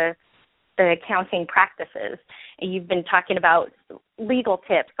into the accounting practices. And you've been talking about legal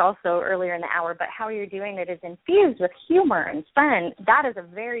tips also earlier in the hour, but how you're doing it is infused with humor and fun. That is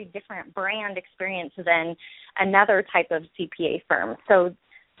a very different brand experience than another type of CPA firm. So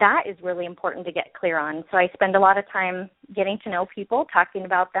that is really important to get clear on. So I spend a lot of time getting to know people, talking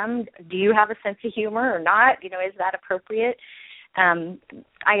about them. Do you have a sense of humor or not? Is that appropriate?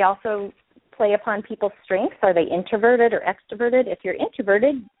 I also play upon people's strengths. Are they introverted or extroverted? If you're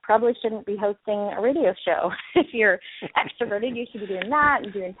introverted, probably shouldn't be hosting a radio show. If you're extroverted, you should be doing that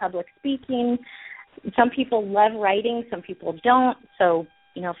and doing public speaking. Some people love writing, some people don't. So,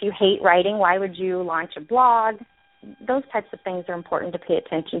 if you hate writing, why would you launch a blog? Those types of things are important to pay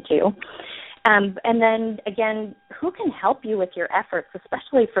attention to. And then, again, who can help you with your efforts,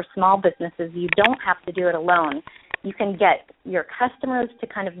 especially for small businesses? You don't have to do it alone. You can get your customers to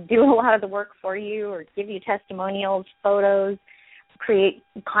kind of do a lot of the work for you or give you testimonials, photos, create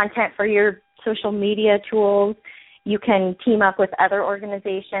content for your social media tools. You can team up with other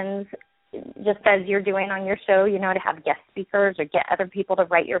organizations, just as you're doing on your show, to have guest speakers or get other people to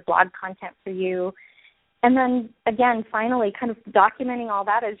write your blog content for you. And then, again, finally, kind of documenting all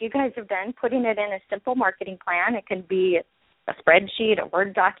that as you guys have done, putting it in a simple marketing plan. It can be a spreadsheet, a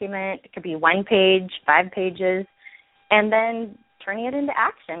Word document. It could be 1 page, 5 pages. And then turning it into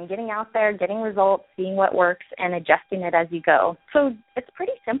action, getting out there, getting results, seeing what works, and adjusting it as you go. So it's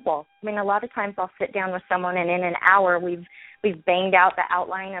pretty simple. A lot of times I'll sit down with someone, and in an hour we've banged out the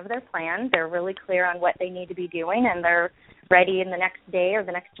outline of their plan. They're really clear on what they need to be doing, and they're ready in the next day or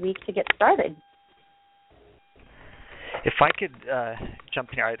the next week to get started. If I could jump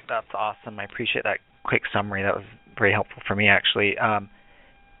in here, that's awesome. I appreciate that quick summary. That was very helpful for me, actually.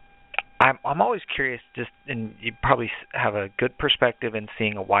 I'm always curious, and you probably have a good perspective in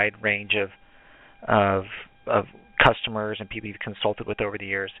seeing a wide range of customers and people you've consulted with over the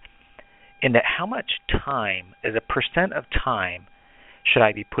years, in that how much time, as a percent of time, should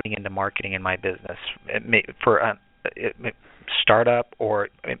I be putting into marketing in my business for a startup or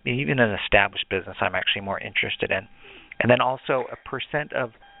even an established business I'm actually more interested in? And then also a percent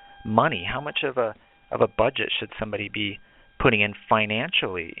of money. How much of a budget should somebody be putting in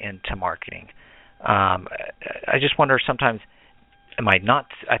financially into marketing? I just wonder sometimes, am I not?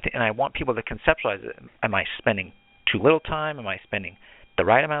 And I want people to conceptualize it. Am I spending too little time? Am I spending the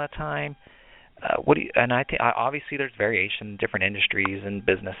right amount of time? And I think obviously there's variation in different industries and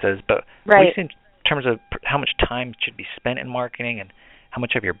businesses, but what do you think in terms of how much time should be spent in marketing and how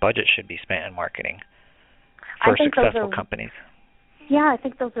much of your budget should be spent in marketing for successful companies? Yeah, I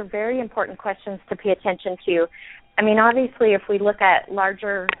think those are very important questions to pay attention to. Obviously, if we look at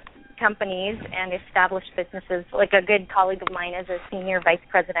larger companies and established businesses, like a good colleague of mine is a senior vice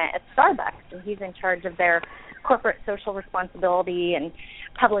president at Starbucks, and he's in charge of their corporate social responsibility and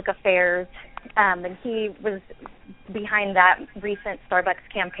public affairs, and he was behind that recent Starbucks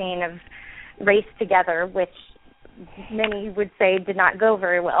campaign of Race Together, which many would say did not go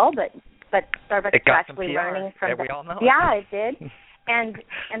very well, but Starbucks is actually learning from we all know. Yeah, it did. And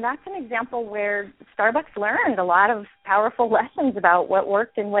that's an example where Starbucks learned a lot of powerful lessons about what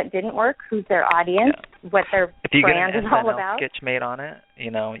worked and what didn't work, who's their audience, what their brand is all about. If you get an SNL sketch made on it,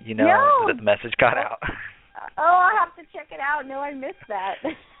 you know that the message got out. Oh, I'll have to check it out. No, I missed that.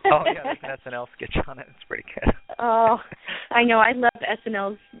 Oh, yeah, there's an SNL sketch on it. It's pretty good. Oh, I know. I love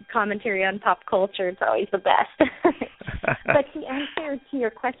SNL's commentary on pop culture. It's always the best. But to answer to your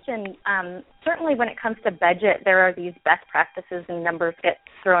question, certainly when it comes to budget, there are these best practices and numbers get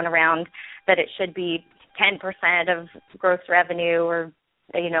thrown around that it should be 10% of gross revenue, or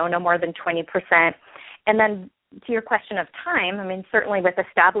no more than 20%. And then to your question of time, I mean, certainly with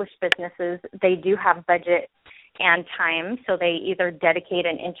established businesses, they do have budget and time, so they either dedicate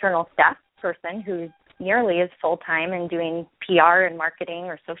an internal staff person who nearly is full-time in doing PR and marketing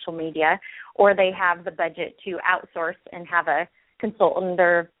or social media, or they have the budget to outsource and have a consultant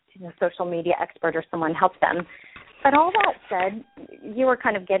or social media expert or someone help them. But all that said, you were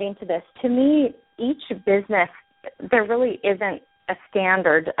kind of getting to this. To me, each business, there really isn't a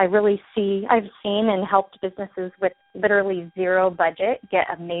standard. I've seen and helped businesses with literally zero budget get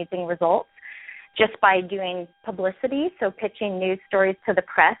amazing results just by doing publicity, so pitching news stories to the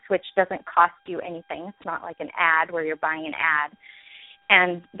press, which doesn't cost you anything. It's not like an ad where you're buying an ad.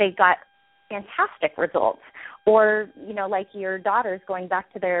 And they got fantastic results. Or, like your daughters going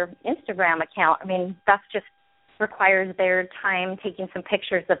back to their Instagram account. I mean, that's just requires their time taking some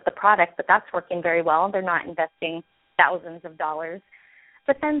pictures of the product, but that's working very well. They're not investing thousands of dollars.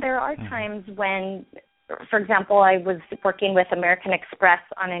 But then there are times when, for example, I was working with American Express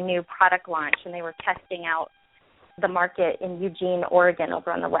on a new product launch, and they were testing out the market in Eugene, Oregon,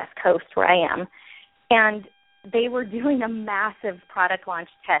 over on the West Coast where I am. And they were doing a massive product launch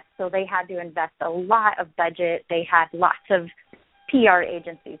test, so they had to invest a lot of budget. They had lots of PR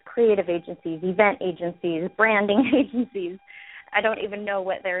agencies, creative agencies, event agencies, branding agencies. I don't even know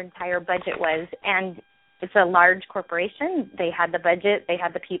what their entire budget was. And it's a large corporation. They had the budget. They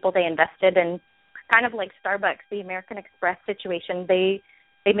had the people. They invested in, kind of like Starbucks, the American Express situation. They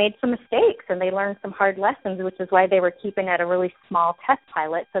made some mistakes, and they learned some hard lessons, which is why they were keeping it a really small test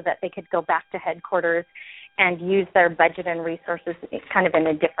pilot so that they could go back to headquarters and use their budget and resources kind of in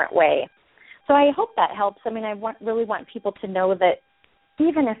a different way. So I hope that helps. I mean, I really want people to know that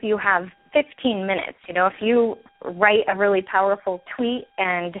even if you have 15 minutes, if you write a really powerful tweet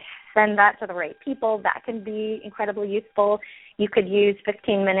and send that to the right people, that can be incredibly useful. You could use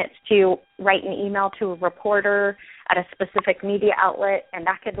 15 minutes to write an email to a reporter at a specific media outlet, and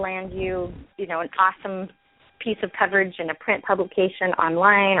that could land you, an awesome piece of coverage in a print publication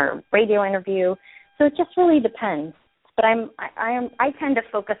online or radio interview. So it just really depends. But I tend to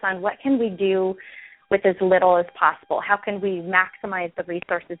focus on what can we do with as little as possible. How can we maximize the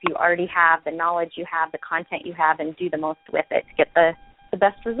resources you already have, the knowledge you have, the content you have, and do the most with it to get the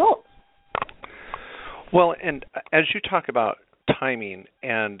best results? Well, and as you talk about timing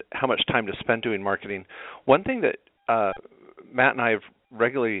and how much time to spend doing marketing, one thing that Matt and I have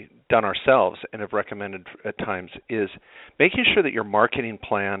regularly done ourselves and have recommended at times is making sure that your marketing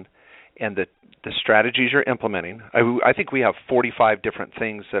plan and the strategies you're implementing. I think we have 45 different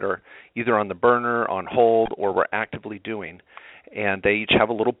things that are either on the burner, on hold, or we're actively doing. And they each have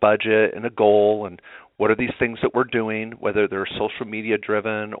a little budget and a goal, and what are these things that we're doing, whether they're social media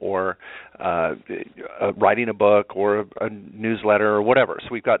driven or writing a book or a newsletter or whatever. So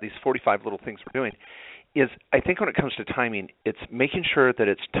we've got these 45 little things we're doing. I think when it comes to timing, it's making sure that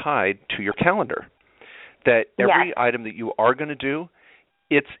it's tied to your calendar, that every item that you are going to do,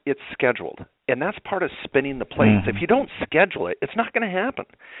 it's scheduled. And that's part of spinning the plates. If you don't schedule it, it's not going to happen.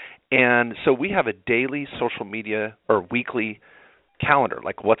 And so we have a daily social media or weekly calendar,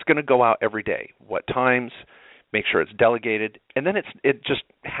 like what's going to go out every day, what times, make sure it's delegated, and then it just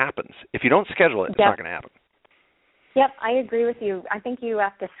happens. If you don't schedule it, it's not going to happen. Yep, I agree with you. I think you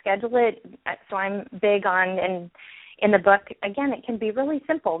have to schedule it. So I'm big on, and in the book, again, it can be really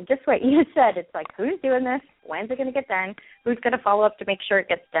simple. Just what you said. It's like, who's doing this? When's it going to get done? Who's going to follow up to make sure it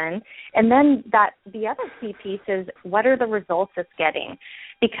gets done? And then the other key piece is, what are the results it's getting?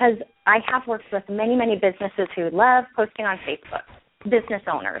 Because I have worked with many, many businesses who love posting on Facebook, business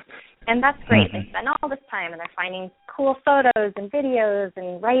owners. And that's great. They spend all this time, and they're finding cool photos and videos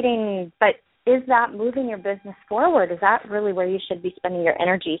and writing, but is that moving your business forward? Is that really where you should be spending your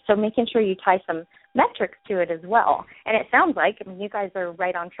energy? So making sure you tie some metrics to it as well. And it sounds like, you guys are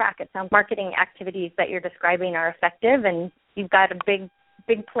right on track. It sounds marketing activities that you're describing are effective, and you've got a big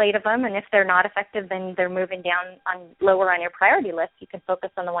plate of them. And if they're not effective, then they're moving down lower on your priority list. You can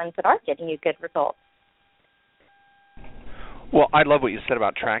focus on the ones that are getting you good results. Well, I love what you said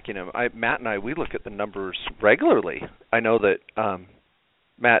about tracking them. Matt and I, we look at the numbers regularly. I know that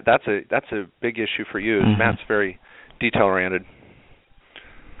Matt, that's a big issue for you. Matt's very detail oriented.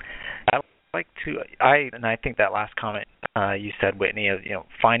 I think that last comment you said, Whitney, of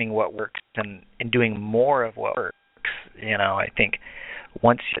finding what works and doing more of what works. I think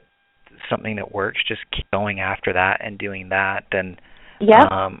once you get something that works, just keep going after that and doing that, and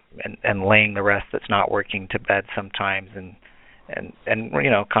laying the rest that's not working to bed sometimes, and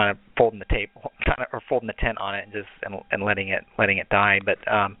kind of folding the tape, or folding the tent on it, and letting it die. But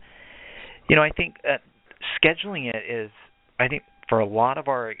I think scheduling it is, I think, for a lot of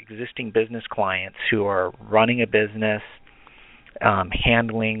our existing business clients who are running a business,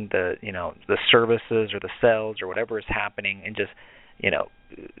 handling the services or the sales or whatever is happening, and just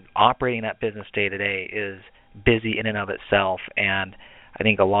operating that business day to day is busy in and of itself. And I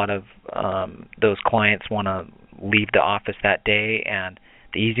think a lot of those clients want to leave the office that day, and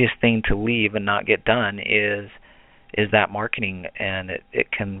the easiest thing to leave and not get done is that marketing, and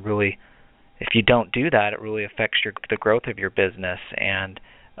it can really, if you don't do that, it really affects the growth of your business. And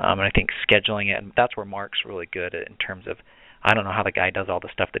I think scheduling it, and that's where Mark's really good at, in terms of, I don't know how the guy does all the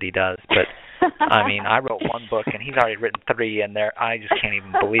stuff that he does, but I mean, I wrote one book and he's already written 3, and I just can't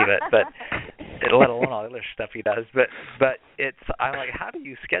even believe it. But let alone all the other stuff he does. But I'm like, how do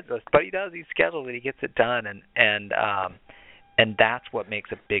you schedule this? But he does. He schedules it. He gets it done, and that's what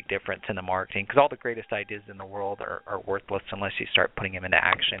makes a big difference in the marketing. Because all the greatest ideas in the world are worthless unless you start putting them into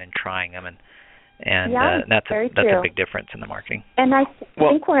action and trying them, and that's a big difference in the marketing. And I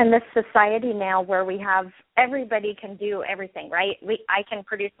think we're in this society now where we have everybody can do everything, right? I can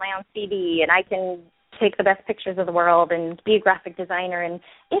produce my own CD, and I can take the best pictures of the world and be a graphic designer. And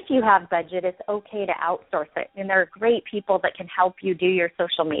if you have budget, it's okay to outsource it. And there are great people that can help you do your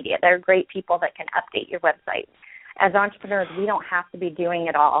social media. There are great people that can update your website. As entrepreneurs, we don't have to be doing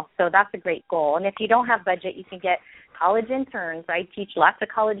it all. So that's a great goal. And if you don't have budget, you can get college interns. I teach lots of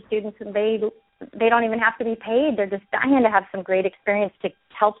college students, and they don't even have to be paid. They're just dying to have some great experience to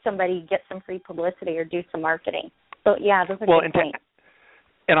help somebody get some free publicity or do some marketing. So, yeah, those are good points.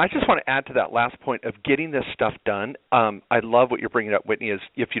 And I just want to add to that last point of getting this stuff done. I love what you're bringing up, Whitney, is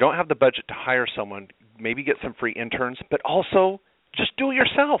if you don't have the budget to hire someone, maybe get some free interns, but also just do it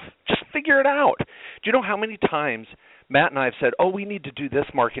yourself. Just figure it out. Do you know how many times Matt and I have said, we need to do this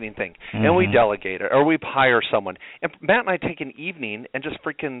marketing thing, and we delegate it, or we hire someone. And Matt and I take an evening and just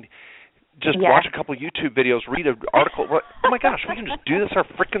watch a couple YouTube videos, read an article. Oh my gosh, we can just do this our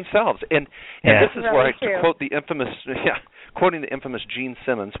freaking selves. And this is where I quote quoting the infamous Gene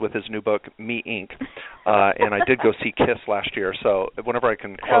Simmons with his new book, Me Inc. And I did go see Kiss last year, so whenever I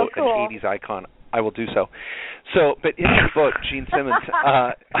can quote an 80s icon, I will do so. But in his book, Gene Simmons,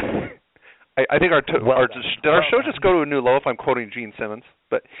 I think did our show just go to a new low if I'm quoting Gene Simmons?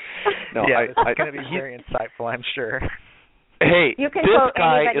 But no, it's going to be very insightful, I'm sure. Hey, you can quote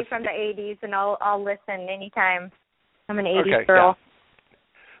anybody from the 80s, and I'll listen anytime. I'm an 80s girl. Yeah.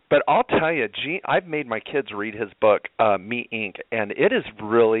 But I'll tell you, I've made my kids read his book, Me Inc., and it is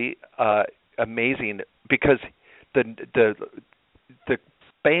really amazing because the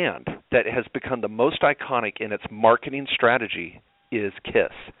band that has become the most iconic in its marketing strategy is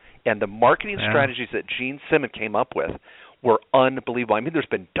Kiss. And the marketing strategies that Gene Simmons came up with were unbelievable. I mean, there's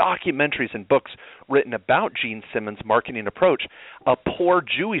been documentaries and books written about Gene Simmons' marketing approach. A poor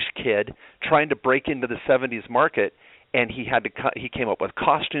Jewish kid trying to break into the 70s market, and he came up with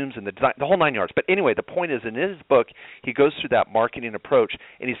costumes and the design, the whole 9 yards. But anyway, the point is, in his book, he goes through that marketing approach,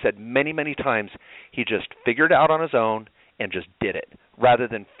 and he said many, many times he just figured it out on his own and just did it, rather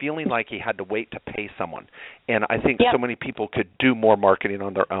than feeling like he had to wait to pay someone. And I think so many people could do more marketing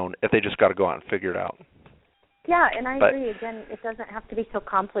on their own if they just got to go out and figure it out. Yeah, and I agree. Again, it doesn't have to be so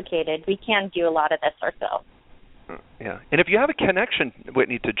complicated. We can do a lot of this ourselves. Yeah, and if you have a connection,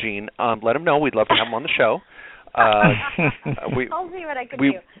 Whitney, to Gene, let him know. We'd love to have him on the show. I'll see what I can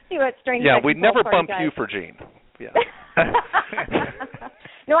do. See what strings. Yeah, we'd never bump you for Gene. Yeah.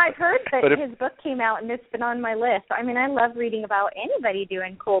 No, I've heard that his book came out, and it's been on my list. I mean, I love reading about anybody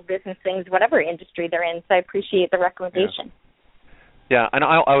doing cool business things, whatever industry they're in, so I appreciate the recommendation. Yeah, and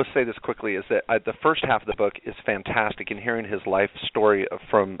I would say this quickly, is that the first half of the book is fantastic, in hearing his life story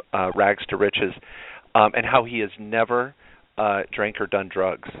from rags to riches, and how he has never drank or done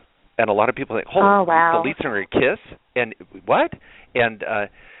drugs. And a lot of people think, the lead singer of Kiss? And what? And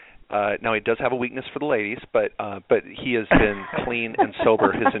now he does have a weakness for the ladies, but he has been clean and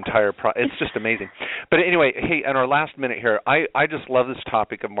sober his entire it's just amazing. But anyway, hey, in our last minute here, I just love this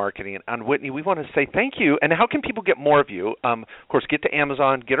topic of marketing. And Whitney, we want to say thank you. And how can people get more of you? Of course, get to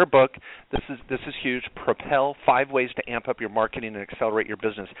Amazon, get our book. This is huge. Propel, 5 ways to amp up your marketing and accelerate your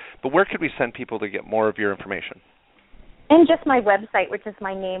business. But where could we send people to get more of your information? And just my website, which is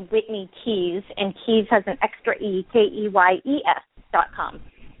my name, Whitney Keyes, and Keyes has an extra E, KEYES.com.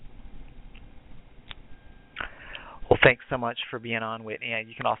 Well, thanks so much for being on, Whitney. And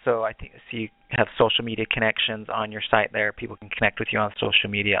you can also, I think, see you have social media connections on your site there. People can connect with you on social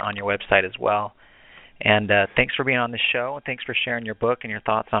media on your website as well. And thanks for being on the show, and thanks for sharing your book and your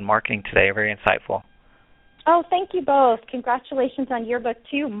thoughts on marketing today. Very insightful. Oh, thank you both. Congratulations on your book,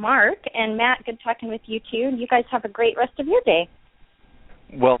 too, Mark. And Matt, good talking with you, too. You guys have a great rest of your day.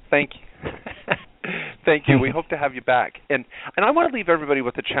 Well, thank you. Thank you. We hope to have you back. And I want to leave everybody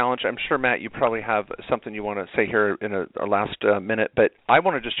with a challenge. I'm sure, Matt, you probably have something you want to say here in our last minute, but I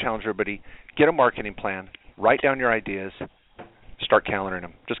want to just challenge everybody, get a marketing plan, write down your ideas, start calendaring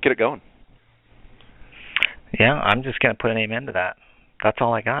them. Just get it going. Yeah, I'm just going to put an amen to that. That's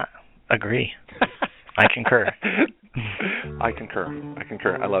all I got. Agree. I concur. I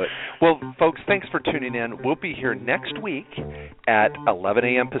concur. I love it. Well, folks, thanks for tuning in. We'll be here next week at 11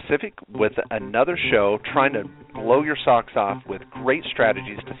 a.m. Pacific with another show trying to blow your socks off with great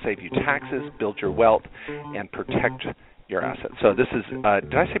strategies to save you taxes, build your wealth, and protect your assets. So this is, did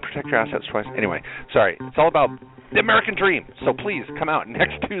I say protect your assets twice? Anyway, sorry. It's all about the American dream. So please come out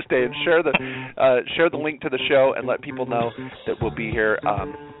next Tuesday and share the link to the show and let people know that we'll be here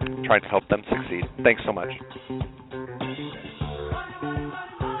trying to help them succeed. Thanks so much.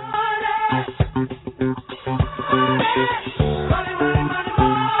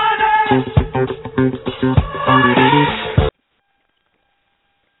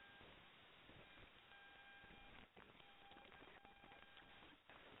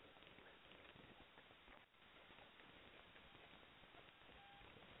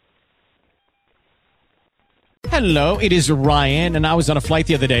 Hello, it is Ryan, and I was on a flight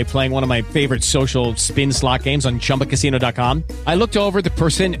the other day playing one of my favorite social spin slot games on ChumbaCasino.com. I looked over the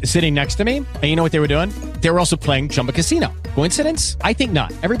person sitting next to me, and you know what they were doing? They were also playing Chumba Casino. Coincidence? I think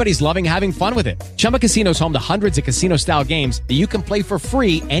not. Everybody's loving having fun with it. Chumba Casino is home to hundreds of casino-style games that you can play for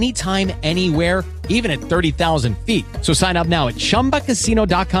free anytime, anywhere, even at 30,000 feet. So sign up now at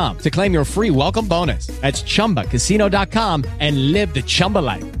ChumbaCasino.com to claim your free welcome bonus. That's ChumbaCasino.com and live the Chumba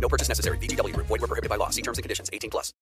life. No purchase necessary. VGW. Void where prohibited by law. See terms and conditions. 18+.